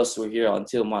all of us were here,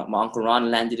 until my Uncle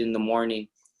Ron landed in the morning,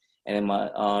 and then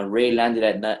my Ray landed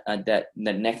at that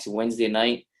next Wednesday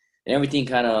night, and everything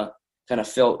kind of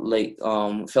felt like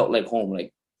home,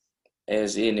 like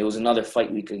as in it was another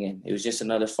fight week again. It was just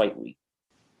another fight week.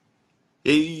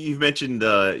 You've mentioned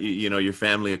your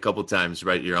family a couple times,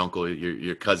 right? Your uncle,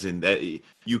 your cousin. That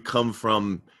you come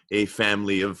from a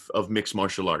family of mixed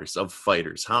martial artists, of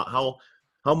fighters.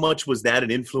 How much was that an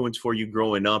influence for you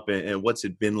growing up, and what's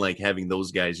it been like having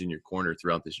those guys in your corner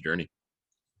throughout this journey?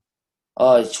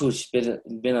 It's true. It's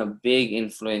been a big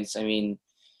influence. I mean,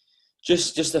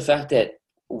 just the fact that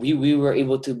we were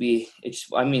able to be.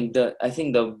 I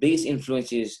think the biggest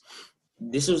influence is,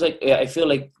 this was like, I feel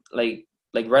like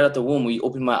right out the womb, when you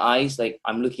open my eyes, like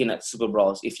I'm looking at Super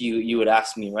Brawls. If you would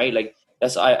ask me, right? Like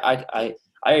that's I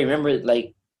remember,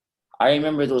 like I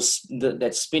remember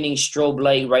that spinning strobe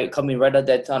light right coming right at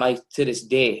that time. To this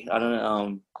day, I don't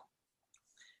know.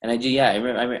 And I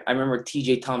remember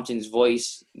T.J. Thompson's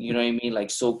voice. You know what I mean?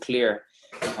 Like so clear.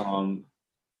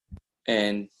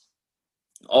 And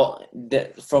all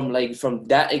that from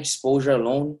that exposure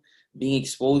alone, being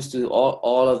exposed to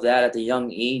all of that at a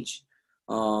young age,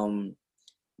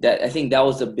 that I think that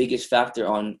was the biggest factor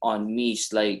on me,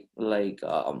 still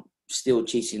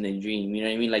chasing the dream. You know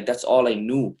what I mean? Like that's all I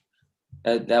knew.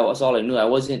 That was all I knew. I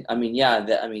wasn't.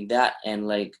 That and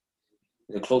like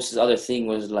the closest other thing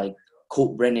was like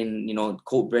Colt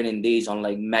Brennan days on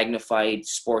like Magnified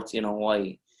Sports in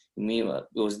Hawaii. I mean, it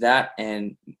was that,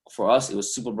 and for us, it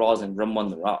was Super Brawls and Rum on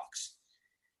the Rocks,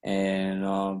 and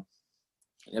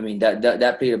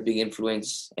that played a big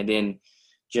influence. And then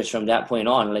just from that point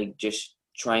on, like just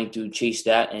trying to chase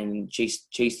that and chase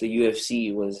the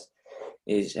UFC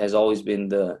has always been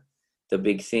the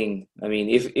big thing. I mean,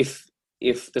 if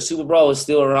the Super Brawl was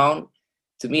still around,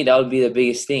 to me that would be the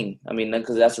biggest thing. I mean,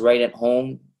 because that's right at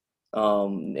home.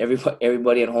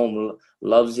 Everybody at home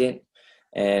loves it,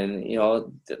 and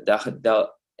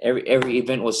every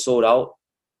event was sold out.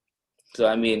 So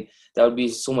I mean, that would be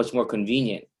so much more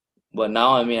convenient. But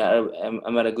now, I mean,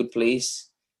 I'm at a good place,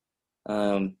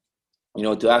 to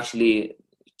actually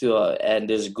and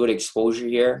there's good exposure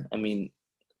here. I mean,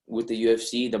 with the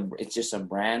UFC, it's just a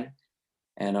brand,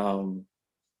 and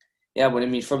but I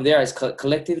mean, from there, as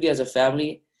collectively as a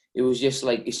family, it's just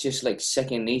like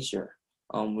second nature.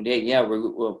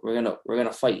 We're gonna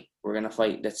fight. We're gonna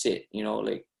fight. That's it.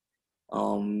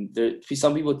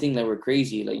 Some people think that we're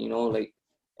crazy.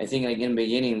 I think like in the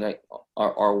beginning, like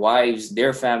our wives,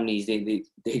 their families,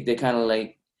 they kind of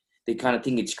like, they kind of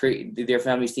think it's crazy. Their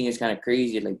families think it's kind of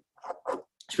crazy, like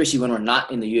especially when we're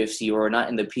not in the UFC or we're not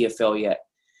in the PFL yet.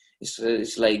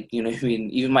 It's like, you know what I mean?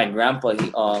 Even my grandpa,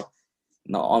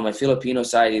 on my Filipino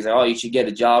side, he's like, oh, you should get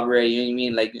a job already. You know what I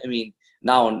mean? Like, I mean,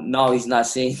 now he's not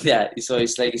saying that. So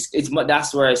it's like, it's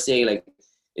that's where I say, like,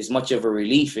 it's much of a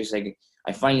relief. It's like,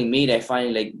 I finally made it. I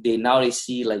finally, like, they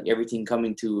see, like, everything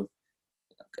coming to,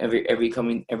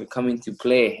 coming to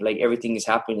play. Like, everything is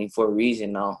happening for a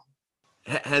reason now.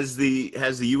 Has the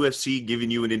UFC given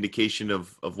you an indication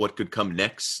of what could come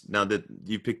next now that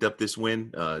you picked up this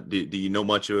win? Do you know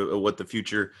much of what the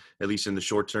future, at least in the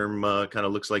short term, kind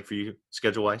of looks like for you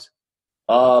schedule wise?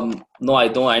 No, I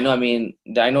don't. I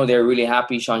know they're really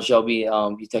happy. Sean Shelby, he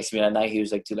texted me that night. He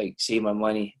was like, to like save my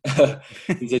money.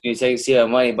 He said to save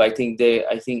my money, but I think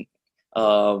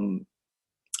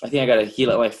I gotta heal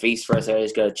up my face first. I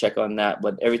just gotta check on that,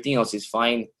 but everything else is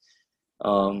fine.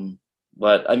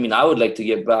 But I mean, I would like to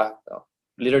get back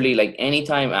literally like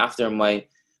anytime after my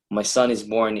son is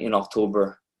born in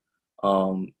October,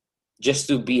 just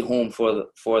to be home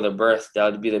for the birth.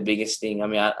 That would be the biggest thing. I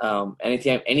mean,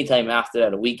 anytime after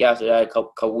that, a week after that, a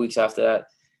couple weeks after that,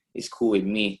 is cool with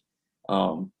me.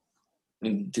 To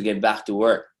get back to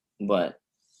work, but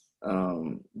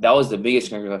that was the biggest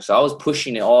concern. So I was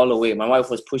pushing it all the way. My wife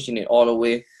was pushing it all the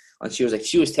way, and she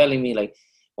was telling me like,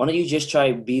 why don't you just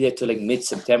try be there till like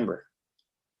mid-September?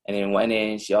 And then I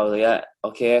was like, yeah,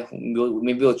 okay,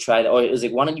 maybe we'll try that. Or it was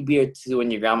like, why don't you be here till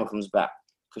when your grandma comes back?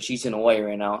 Because she's in Hawaii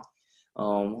right now. I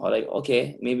was like,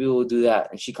 okay, maybe we'll do that.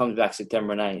 And she comes back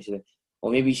September 9th. She's like,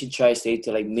 well, maybe you should try to stay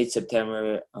till like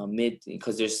mid-September,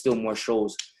 because there's still more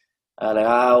shows. Like,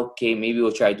 okay, maybe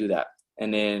we'll try to do that.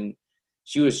 And then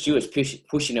she was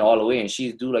pushing it all the way, and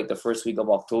she's due like the first week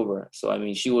of October. So I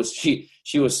mean, she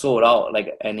was sold out,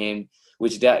 like, and then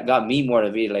which that got me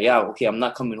motivated. Like, yeah, okay, I'm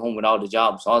not coming home without a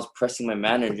job. So I was pressing my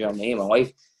manager. I'm like, hey, my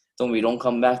wife told me don't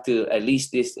come back to at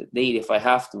least this date if I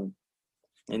have to.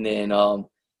 And then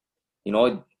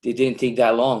it didn't take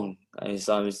that long. I'm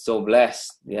so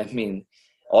blessed. Yeah, I mean,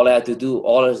 all that's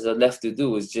left to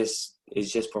do is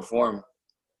just perform.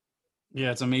 Yeah,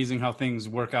 it's amazing how things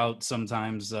work out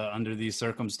sometimes under these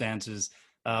circumstances.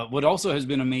 What also has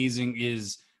been amazing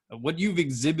is what you've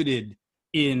exhibited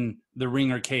in the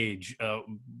ringer cage.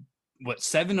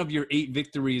 7 of your 8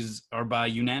 victories are by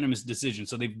unanimous decision,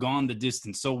 so they've gone the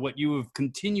distance. So what you have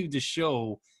continued to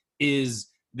show is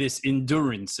this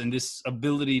endurance and this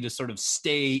ability to sort of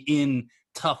stay in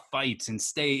tough fights and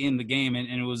stay in the game, and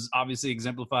it was obviously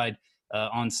exemplified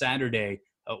on Saturday.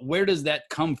 Where does that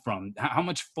come from? How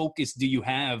much focus do you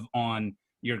have on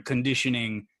your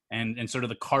conditioning and sort of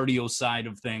the cardio side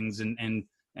of things, and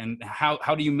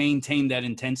how do you maintain that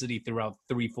intensity throughout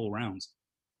 3 full rounds?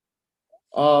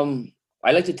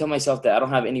 I like to tell myself that I don't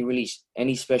have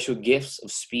any special gifts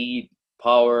of speed,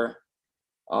 power.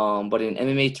 But in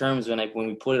MMA terms, when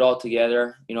we put it all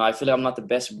together, I feel like I'm not the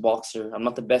best boxer. I'm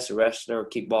not the best wrestler or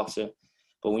kickboxer.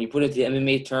 But when you put it to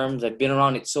MMA terms, I've been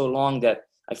around it so long that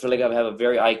I feel like I have a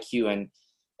very IQ,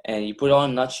 and you put it all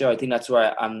in a nutshell, I think that's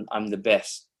where I'm the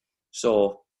best.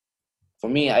 So for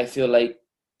me, I feel like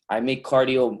I make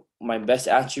cardio my best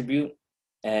attribute,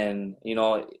 and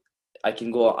I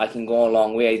can go a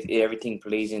long way. Everything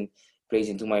plays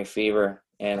into my favor,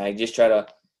 and I just try to.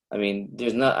 I mean,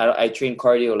 I train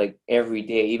cardio like every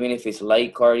day, even if it's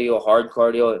light cardio, hard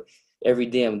cardio. Every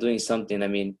day I'm doing something. I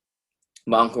mean,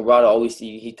 my uncle Rado always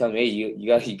he tells me, hey,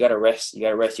 you gotta rest. You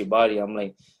gotta rest your body. I'm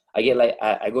like,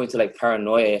 I go into like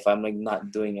paranoia if I'm like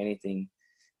not doing anything.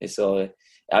 And so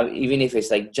even if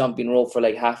it's like jumping rope for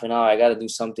like half an hour, I gotta do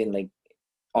something like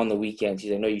on the weekend.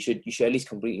 She's like, no, you should at least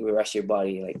completely rest your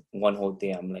body like one whole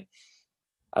day. I'm like,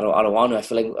 I don't want to.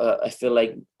 I feel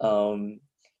like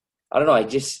I don't know. I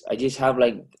just have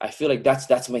like, I feel like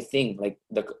that's my thing. Like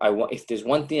if there's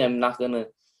one thing I'm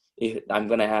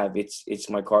gonna have, it's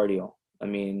my cardio. I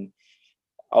mean,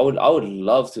 I would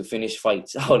love to finish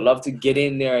fights. I would love to get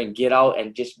in there and get out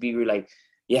and just be like,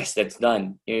 yes, that's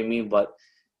done. You know what I mean? But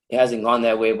it hasn't gone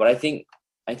that way. But I think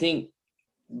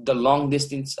the long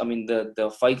distance, I mean,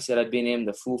 the fights that I've been in,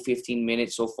 the full 15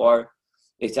 minutes so far,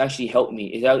 it's actually helped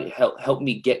me. It helped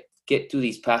me get to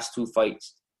these past 2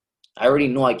 fights. I already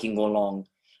know I can go long.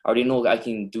 I already know I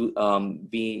can do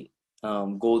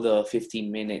go the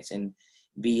 15 minutes and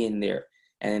be in there.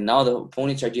 And now the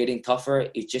opponents are getting tougher.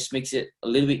 It just makes it a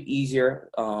little bit easier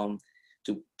to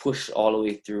push all the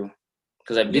way through,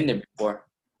 because I've been there before.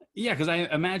 Yeah, because I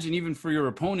imagine even for your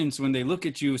opponents, when they look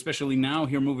at you, especially now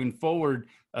here moving forward,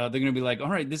 they're going to be like,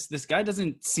 all right, this guy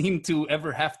doesn't seem to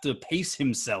ever have to pace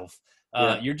himself.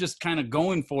 You're just kind of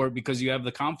going for it because you have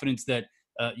the confidence that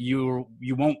you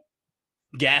won't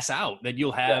gas out, that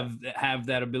you'll have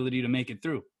that ability to make it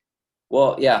through.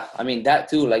 Well, yeah, I mean that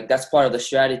too. Like that's part of the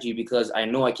strategy because I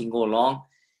know I can go long.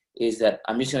 Is that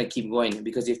I'm just gonna keep going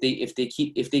because if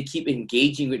they keep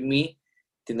engaging with me,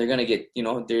 then they're gonna get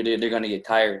they're gonna get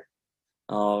tired.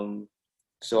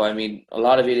 So I mean a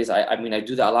lot of it is I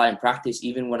do that a lot in practice.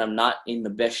 Even when I'm not in the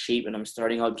best shape and I'm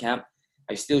starting out camp,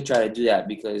 I still try to do that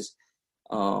because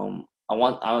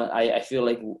I feel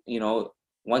like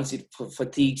once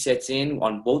fatigue sets in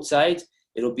on both sides,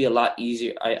 it'll be a lot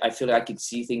easier. I feel like I can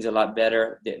see things a lot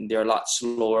better. They're a lot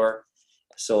slower.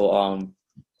 So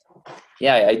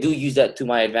yeah, I do use that to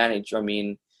my advantage. I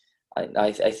mean,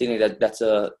 I think that's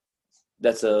a.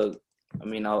 I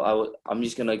mean, I'm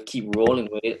just gonna keep rolling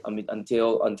with it. I mean,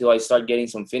 until I start getting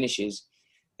some finishes,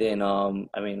 then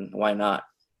I mean, why not?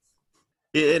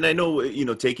 Yeah, and I know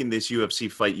taking this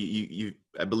UFC fight, you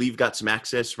I believe got some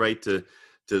access right to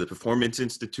the Performance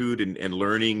Institute and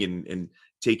learning and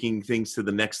taking things to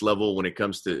the next level when it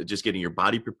comes to just getting your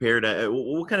body prepared.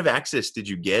 What kind of access did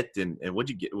you get, and what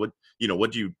did you get?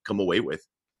 What did you come away with?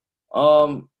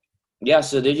 Yeah,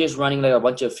 so they're just running like a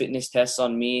bunch of fitness tests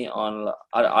on me. I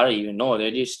don't even know.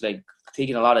 They're just like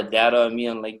taking a lot of data on me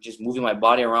and like just moving my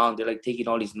body around. They're like taking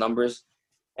all these numbers,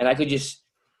 and I could just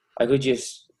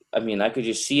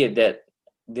see it that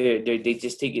they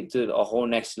just take it to a whole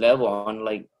next level on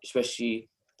like especially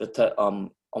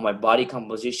on my body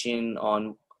composition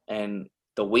and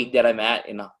the weight that I'm at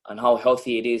and how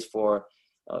healthy it is for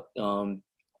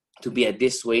to be at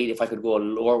this weight. If I could go a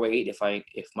lower weight, if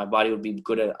my body would be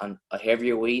good at a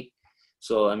heavier weight.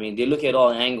 So I mean they look at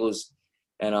all angles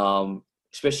and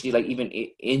especially like even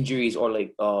injuries or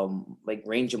like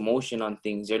range of motion on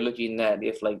things. They're looking at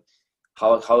if like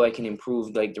how I can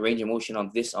improve like the range of motion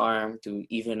on this arm to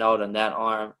even out on that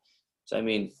arm. So I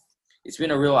mean it's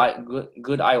been a real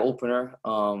good eye opener.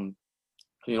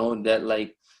 That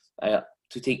like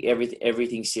to take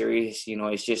everything serious.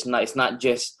 It's just not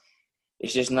just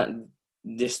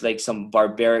like some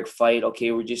barbaric fight. Okay,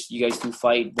 you guys do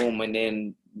fight, boom, and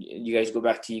then you guys go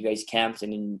back to you guys' camps,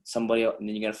 and then and then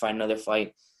you're gonna find another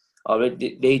fight.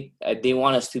 They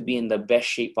want us to be in the best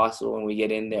shape possible when we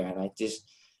get in there, and I just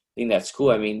think that's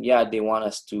cool. I mean, yeah, they want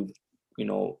us to,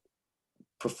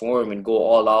 perform and go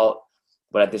all out.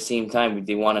 But at the same time,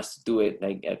 they want us to do it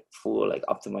like at full like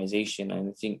optimization, and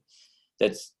I think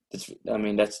that's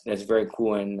very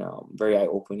cool and very eye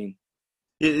opening.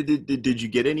 Did you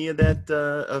get any of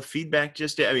that feedback?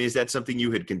 I mean, is that something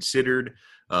you had considered?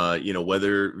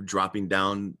 Whether dropping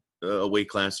down a weight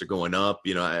class or going up?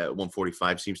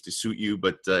 145 seems to suit you,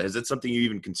 but is that something you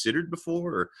even considered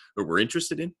before or were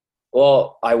interested in?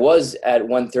 Well, I was at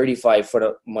 135 for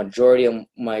the majority of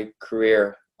my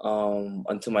career.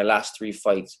 Until my last 3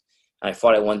 fights. I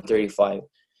fought at 135.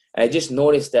 And I just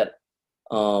noticed that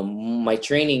my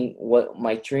training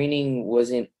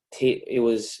wasn't it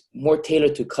was more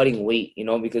tailored to cutting weight,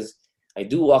 because I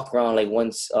do walk around like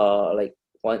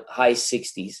high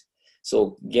 60s.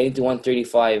 So getting to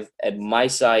 135 at my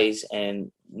size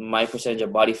and my percentage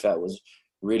of body fat was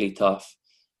really tough.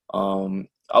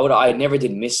 I never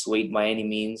did miss weight by any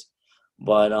means.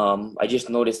 But I just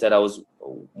noticed that I was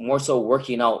more so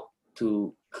working out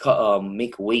to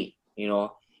make weight,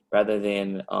 rather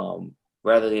than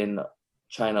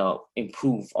trying to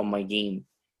improve on my game.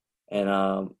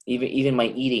 And even my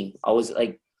eating, I was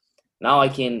like, now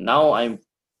I'm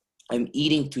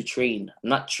eating to train. I'm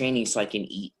not training so I can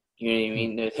eat. You know what I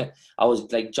mean? I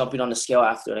was like jumping on the scale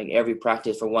after like every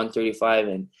practice for 135,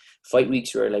 and fight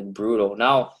weeks were like brutal.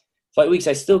 Now fight weeks,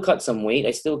 I still cut some weight.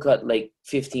 I still cut like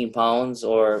 15 pounds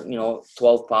or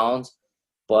 12 pounds,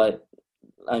 but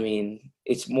I mean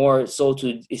it's more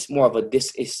of a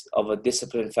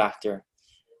discipline factor,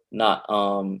 not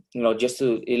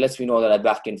it lets me know that I'm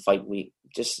back in fight week.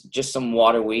 Just some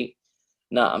water weight.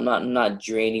 No, I'm not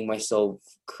draining myself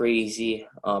crazy.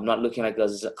 I'm not looking like a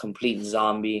complete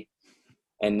zombie,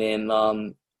 and then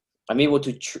I'm able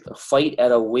to fight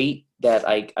at a weight that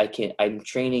I'm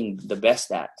training the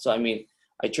best at. So I mean,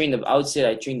 I would say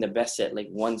I train the best at like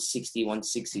 160,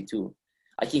 162.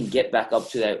 I can get back up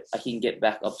to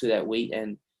that weight,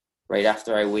 and right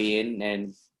after I weigh in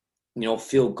and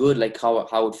feel good, like how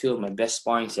I would feel in my best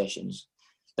sparring sessions.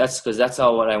 That's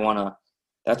what I wanna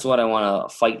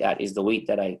fight at, is the weight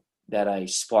that I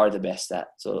spar the best at.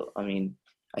 So I mean,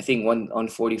 I think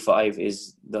 145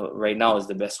 is right now is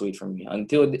the best weight for me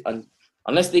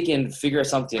unless they can figure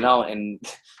something out and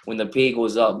when the pay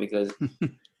goes up, because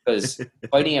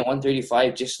fighting at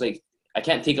 135, just like I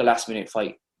can't take a last minute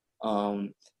fight.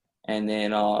 And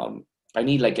then I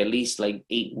need like at least like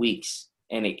 8 weeks.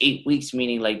 And like 8 weeks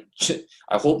meaning like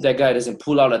I hope that guy doesn't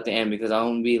pull out at the end, because I'm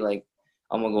gonna be like,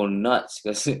 I'm gonna go nuts,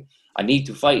 because I need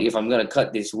to fight if I'm gonna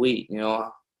cut this weight, you know.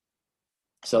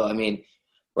 So I mean,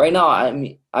 right now, I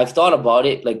mean, I've thought about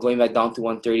it, like going back down to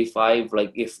 135,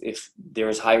 like if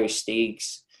there's higher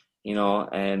stakes, you know,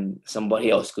 and somebody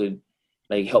else could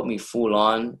like help me full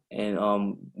on, and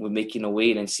with making a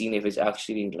weight and seeing if it's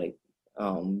actually like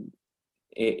I'm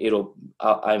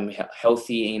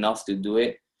healthy enough to do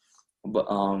it. But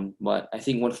I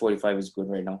think 145 is good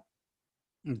right now.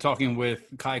 I'm talking with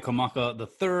Kai Kamaka the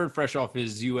third, fresh off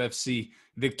his UFC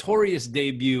victorious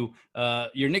debut.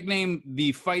 Your nickname,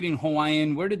 the Fighting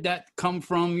Hawaiian, where did that come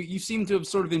from? You seem to have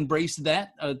sort of embraced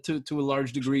that to a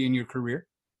large degree in your career.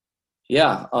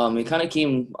 Yeah, it kind of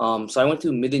came. So I went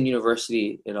to Midland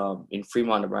University in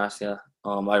Fremont, Nebraska.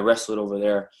 I wrestled over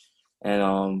there,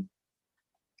 and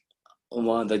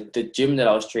the gym that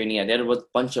I was training at, there was a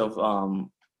bunch of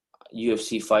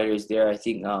UFC fighters there. I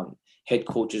think head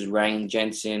coach is Ryan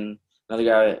Jensen. Another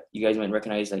guy you guys might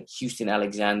recognize, like Houston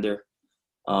Alexander.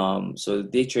 So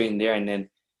they trained there, and then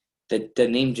the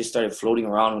name just started floating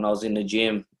around when I was in the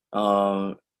gym.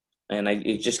 And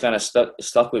it just kind of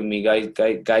stuck with me.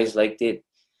 Guys liked it,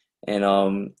 and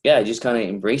I just kind of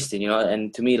embraced it, you know.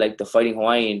 And to me, like the Fighting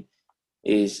Hawaiian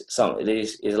is a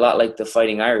lot like the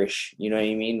Fighting Irish. You know what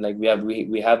I mean? Like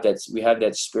we have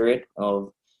that spirit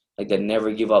of like that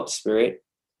never give up spirit,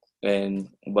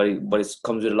 but it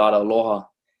comes with a lot of aloha,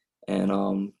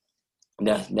 and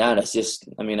that's just.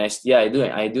 I mean, I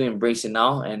do embrace it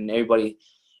now, and everybody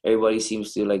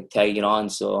seems to like tag it on.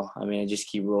 So I mean, I just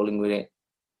keep rolling with it.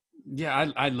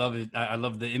 Yeah, I love it. I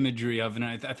love the imagery of it.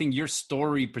 And I think your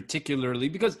story particularly,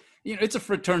 because you know it's a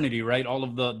fraternity, right? All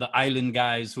of the island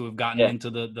guys who have gotten into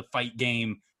the fight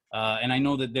game, and I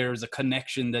know that there's a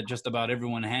connection that just about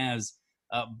everyone has.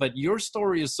 But your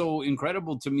story is so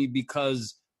incredible to me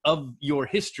because of your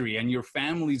history and your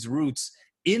family's roots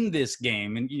in this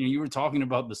game. And you know, you were talking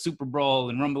about the Super Brawl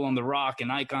and Rumble on the Rock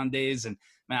and Icon days, and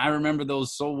man, I remember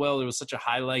those so well. It was such a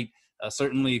highlight.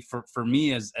 Certainly for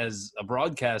me as a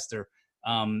broadcaster.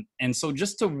 And so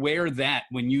just to wear that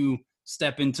when you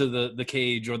step into the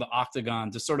cage or the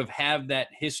octagon, to sort of have that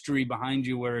history behind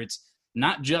you where it's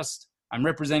not just I'm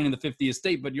representing the 50th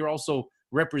state, but you're also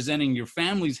representing your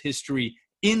family's history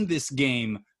in this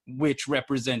game, which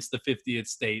represents the 50th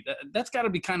state. That's got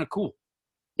to be kind of cool.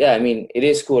 Yeah, I mean, it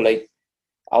is cool. Like,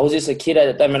 I was just a kid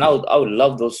at the time, and I would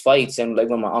love those fights, and like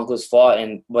when my uncles fought,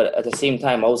 but at the same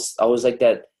time, I was like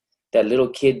that little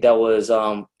kid that was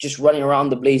just running around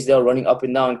the Blaisdell, running up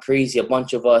and down crazy, a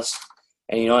bunch of us.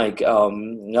 And, you know, like,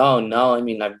 now, I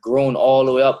mean, I've grown all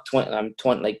the way up. I'm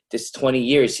 20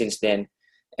 years since then.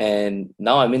 And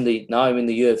now I'm in the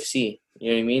UFC.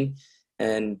 You know what I mean?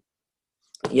 And,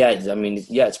 yeah, I mean,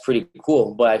 yeah, it's pretty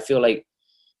cool. But I feel like,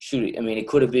 shoot, I mean, it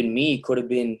could have been me. It could have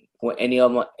been any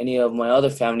of my other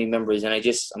family members. And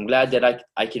I'm glad that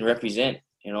I can represent,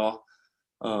 you know.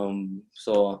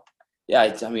 So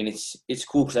yeah, I mean, it's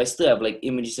cool because I still have like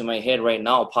images in my head right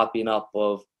now popping up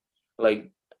of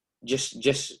like just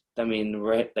I mean,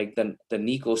 right, like the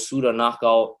Nico Suda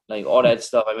knockout, like all that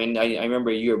stuff. I mean, I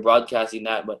remember you were broadcasting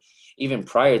that, but even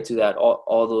prior to that,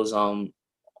 all those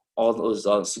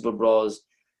Super Brawls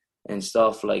and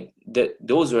stuff like that.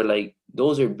 Those are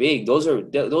big. Those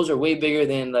are way bigger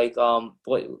than like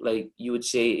what like you would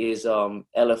say is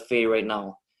LFA right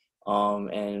now,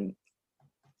 and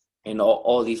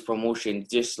all these promotions.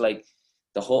 Just like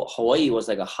the whole Hawaii was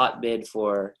like a hotbed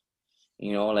for,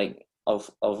 you know, like of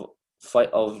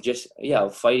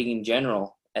fighting in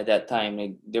general at that time.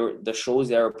 Like the shows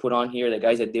that were put on here, the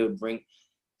guys that they would bring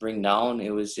down,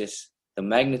 it was just the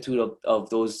magnitude of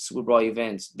those Super Brawl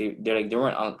events. They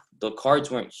weren't the cards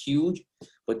weren't huge,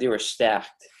 but they were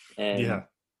stacked, and yeah,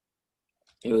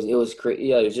 it was crazy.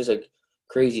 Yeah, it was just a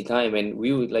crazy time, and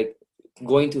we would like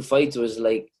going to fights was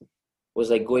like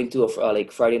going to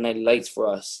like Friday Night Lights for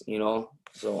us, you know.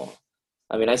 So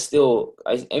I mean, I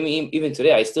mean, even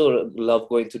today, I still love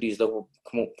going to these local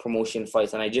promotion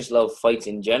fights, and I just love fights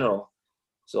in general.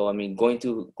 So I mean, going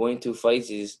to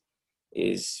fights is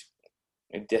it's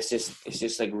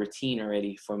just like routine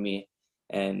already for me,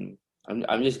 and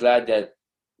I'm just glad that,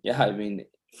 yeah, I mean,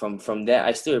 from that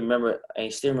I still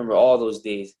remember all those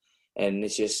days, and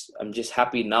I'm just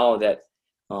happy now that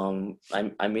I'm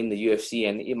in the UFC.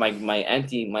 And my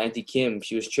auntie Kim,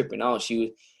 she was tripping out.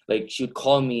 She would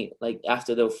call me like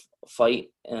after the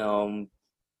fight, you know,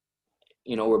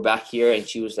 we're back here, and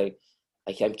she was like,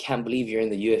 I can't believe you're in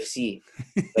the UFC.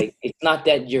 Like, it's not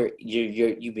that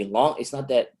you belong. It's not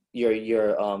that you're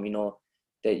you know,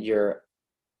 that you're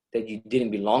that you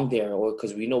didn't belong there, or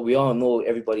because we all know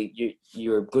everybody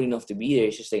you're good enough to be there.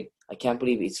 It's just like, I can't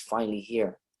believe it's finally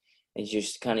here. And you're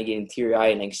just kind of getting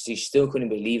teary-eyed, and like, you still couldn't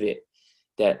believe it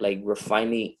that like we're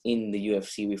finally in the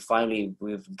UFC.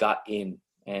 We've got in,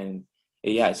 and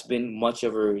yeah, it's been much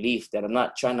of a relief that I'm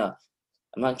not trying to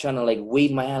like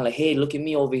wave my hand like, hey, look at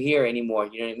me over here anymore.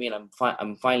 You know what I mean?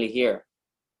 I'm finally here,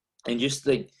 and just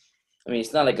like, I mean,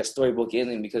 it's not like a storybook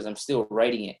ending because I'm still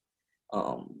writing it.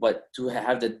 But to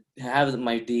have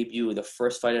my debut, the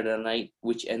first fight of the night,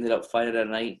 which ended up fight of the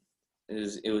night,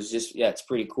 it was just, yeah, it's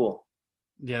pretty cool.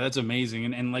 Yeah, that's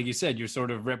amazing. And like you said, you're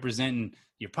sort of representing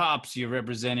your pops, you're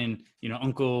representing,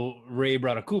 Uncle Ray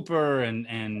Brada Cooper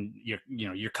and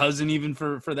your cousin even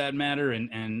for that matter,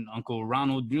 and Uncle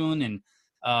Ronald June. And,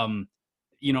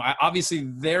 obviously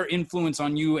their influence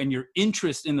on you and your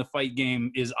interest in the fight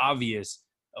game is obvious.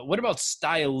 What about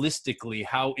stylistically?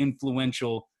 How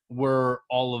influential were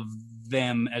all of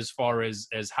them as far as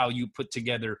how you put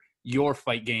together your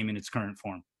fight game in its current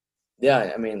form?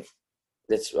 Yeah, I mean,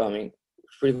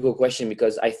 pretty cool question,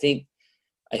 because I think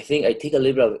I take a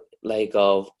little bit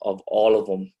of all of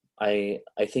them. I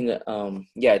think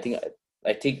I think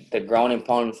I take the ground and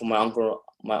pound from my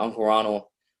uncle Ronald.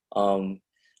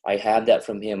 I have that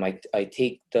from him. I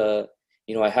take I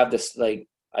have this, like,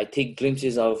 I take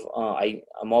glimpses of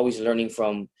I'm always learning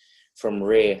from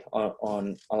Ray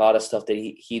on a lot of stuff that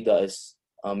he does.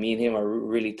 Me and him are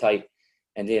really tight.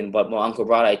 And then, but my Uncle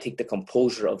Brada, I take the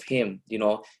composure of him,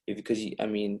 because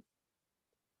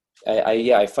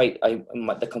I fight.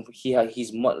 He's like,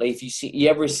 if you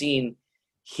ever seen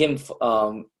him,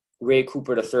 Ray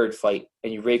Cooper the third fight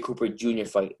and Ray Cooper Jr.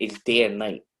 fight, it's day and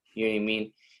night. You know what I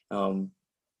mean?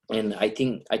 And I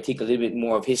think I take a little bit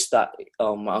more of his style,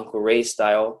 my Uncle Ray's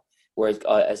style, where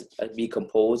as be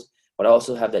composed, but I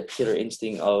also have that killer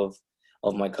instinct of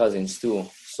my cousins too.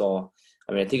 So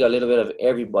I mean, I take a little bit of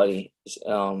everybody,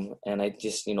 and I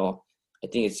just, I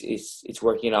think it's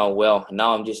working out well.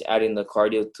 Now I'm just adding the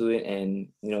cardio to it, and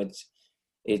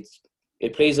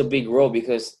it plays a big role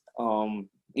because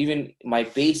even my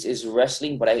base is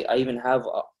wrestling, but I even have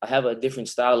a different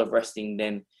style of wrestling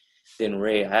than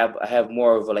Ray. I have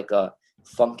more of a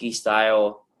funky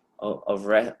style of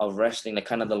wrestling. Like,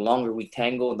 kind of the longer we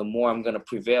tangle, the more I'm gonna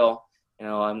prevail.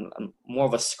 I'm more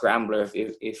of a scrambler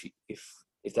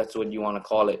if that's what you want to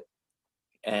call it.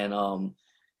 And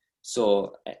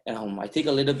so I take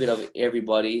a little bit of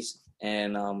everybody's,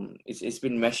 and it's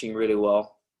been meshing really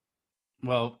well.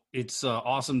 Well, it's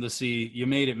awesome to see you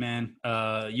made it, man.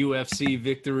 UFC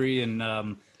victory,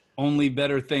 and only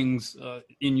better things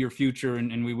in your future,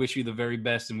 and we wish you the very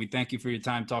best, and we thank you for your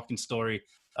time talking story.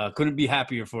 Couldn't be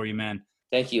happier for you, man.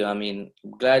 Thank you. I mean,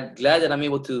 glad that I'm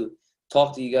able to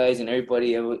talk to you guys, and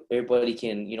everybody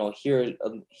can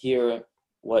hear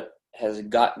what has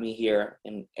got me here,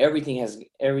 and every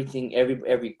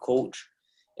coach,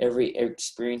 every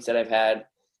experience that I've had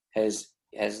has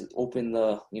opened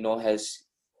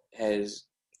has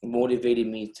motivated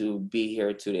me to be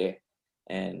here today.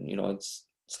 And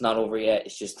it's not over yet,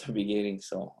 it's just the beginning.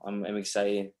 So I'm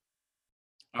excited.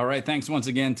 All right, thanks once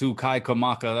again to Kai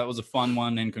Kamaka. That was a fun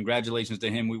one, and congratulations to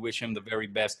him. We wish him the very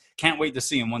best. Can't wait to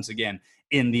see him once again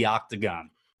in the octagon.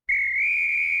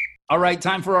 All right,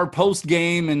 time for our post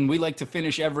game, and we like to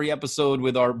finish every episode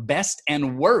with our best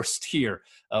and worst here.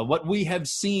 What we have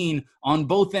seen on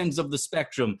both ends of the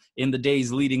spectrum in the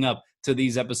days leading up to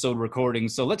these episode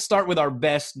recordings. So let's start with our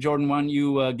best. Jordan, why don't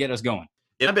you get us going?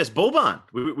 Yeah, best Boban.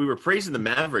 We were praising the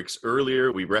Mavericks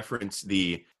earlier. We referenced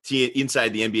the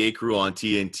Inside the NBA crew on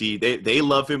TNT. They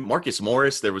love him. Marcus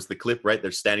Morris, there was the clip, right?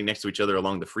 They're standing next to each other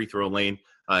along the free throw lane.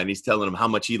 And he's telling them how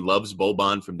much he loves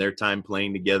Boban from their time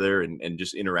playing together and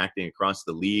just interacting across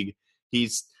the league.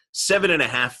 He's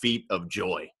 7.5 feet of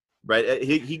joy, right?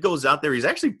 He goes out there. He's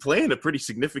actually playing a pretty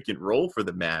significant role for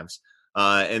the Mavs.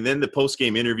 And then the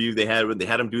post-game interview they had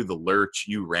him do the lurch.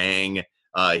 You rang.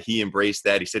 He embraced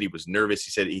that. He said he was nervous.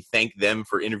 He said he thanked them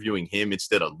for interviewing him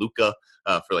instead of Luka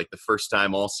for like the first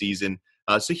time all season.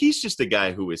 So he's just a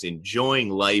guy who is enjoying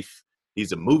life.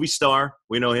 He's a movie star.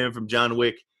 We know him from John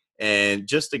Wick. And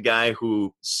just a guy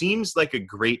who seems like a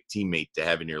great teammate to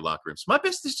have in your locker room. So my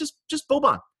best is just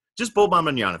Boban. Just Boban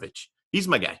Marjanovic. He's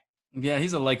my guy. Yeah,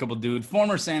 he's a likable dude.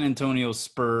 Former San Antonio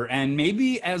Spur, and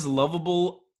maybe as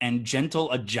lovable and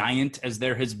gentle a giant as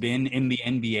there has been in the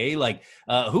NBA. Like,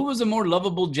 who was a more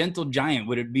lovable, gentle giant?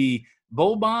 Would it be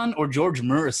Boban or George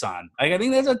Murison? I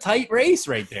think that's a tight race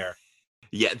right there.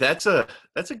 Yeah, that's a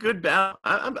good battle.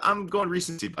 I'm going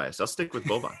recency bias. I'll stick with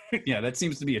Boban. Yeah, that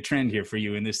seems to be a trend here for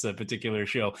you in this particular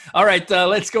show. All right,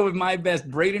 let's go with my best,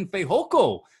 Breiden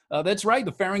Fehoko. That's right,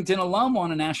 the Farrington alum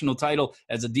won a national title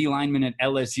as a D lineman at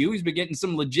LSU. He's been getting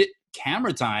some legit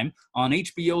camera time on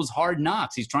HBO's Hard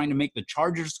Knocks. He's trying to make the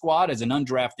Chargers squad as an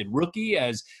undrafted rookie,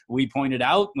 as we pointed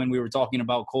out when we were talking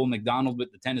about Cole McDonald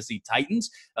with the Tennessee Titans.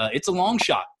 It's a long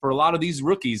shot for a lot of these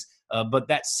rookies. But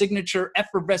that signature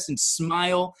effervescent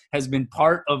smile has been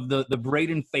part of the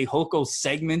Breiden Fehoko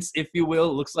segments, if you will.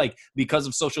 It looks like because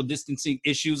of social distancing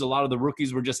issues, a lot of the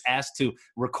rookies were just asked to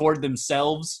record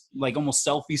themselves, like almost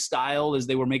selfie style, as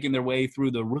they were making their way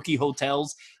through the rookie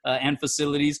hotels and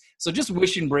facilities. So just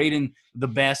wishing Breiden the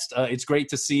best. It's great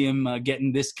to see him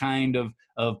getting this kind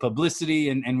of publicity,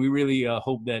 and we really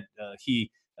hope that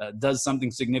he does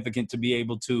something significant to be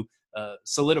able to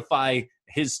solidify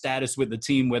his status with the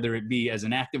team, whether it be as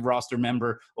an active roster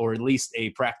member or at least a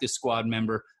practice squad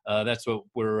member. That's what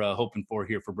we're hoping for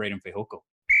here for Breiden Fehoko.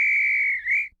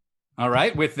 All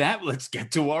right, with that, let's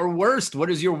get to our worst. What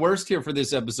is your worst here for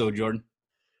this episode, Jordan?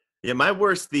 Yeah, my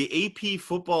worst, the AP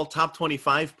Football Top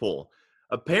 25 poll.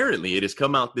 Apparently, it has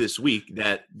come out this week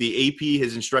that the AP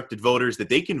has instructed voters that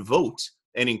they can vote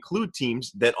and include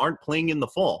teams that aren't playing in the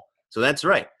fall. So that's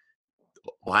right.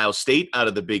 Ohio State out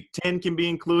of the Big Ten can be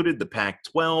included, the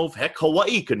Pac-12. Heck,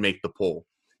 Hawaii could make the poll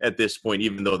at this point,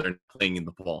 even though they're not playing in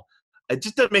the fall. It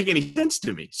just doesn't make any sense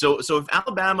to me. So if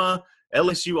Alabama,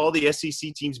 LSU, all the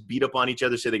SEC teams beat up on each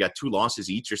other, say they got 2 losses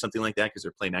each or something like that because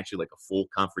they're playing actually like a full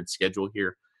conference schedule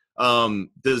here,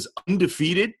 does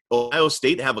undefeated Ohio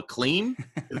State have a claim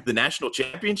at the national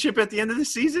championship at the end of the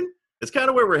season? That's kind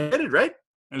of where we're headed, right?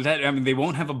 They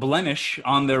won't have a blemish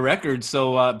on their record,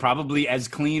 so probably as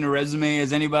clean a resume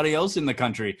as anybody else in the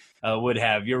country would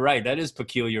have. You're right. That is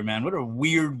peculiar, man. What a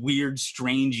weird,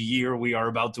 strange year we are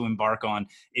about to embark on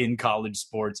in college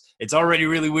sports. It's already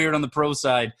really weird on the pro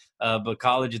side, but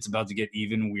college, it's about to get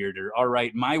even weirder. All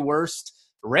right, my worst.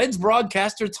 Reds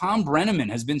broadcaster Thom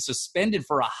Brennaman has been suspended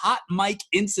for a hot mic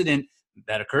incident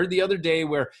that occurred the other day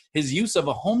where his use of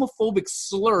a homophobic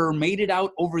slur made it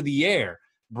out over the air.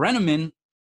 Brennaman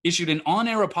issued an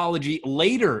on-air apology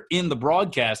later in the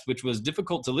broadcast, which was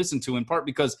difficult to listen to, in part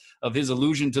because of his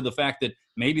allusion to the fact that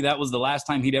maybe that was the last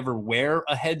time he'd ever wear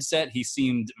a headset. He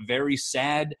seemed very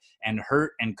sad and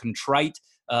hurt and contrite,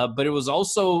 but it was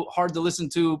also hard to listen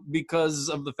to because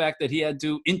of the fact that he had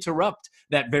to interrupt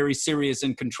that very serious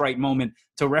and contrite moment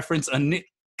to reference a Nick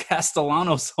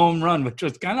Castellanos home run, which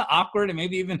was kind of awkward and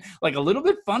maybe even like a little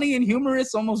bit funny and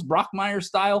humorous, almost Brockmire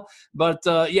style. But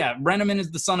yeah, Brennaman is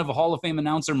the son of a Hall of Fame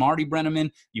announcer, Marty Brennaman.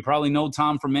 You probably know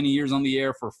Tom for many years on the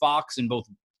air for Fox in both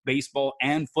baseball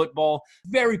and football.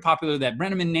 Very popular. That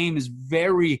Brennaman name is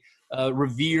very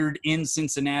revered in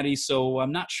Cincinnati. So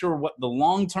I'm not sure what the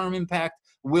long-term impact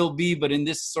will be, but in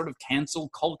this sort of cancel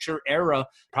culture era,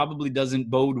 probably doesn't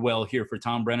bode well here for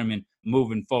Thom Brennaman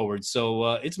moving forward.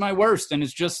 So it's my worst, and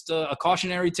it's just a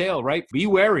cautionary tale, right? Be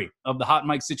wary of the hot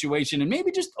mic situation, and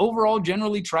maybe just overall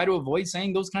generally try to avoid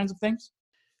saying those kinds of things.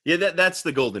 Yeah, that's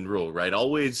the golden rule, right?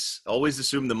 Always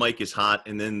assume the mic is hot,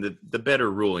 and then the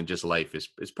better rule in just life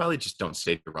is probably just don't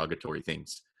say derogatory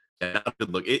things. Not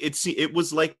good look. It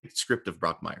was like the script of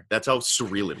Brockmire. That's how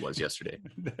surreal it was yesterday.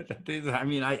 I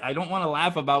mean, I don't want to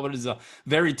laugh about what is a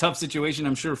very tough situation,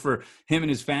 I'm sure, for him and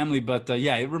his family. But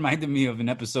yeah, it reminded me of an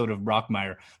episode of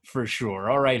Brockmire for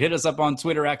sure. All right, hit us up on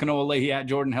Twitter at Kanoa Leahy, at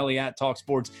Jordan Helly, at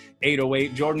TalkSports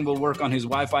 808. Jordan will work on his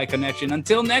Wi-Fi connection.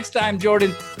 Until next time,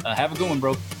 Jordan, have a good one,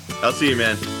 bro. I'll see you,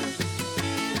 man.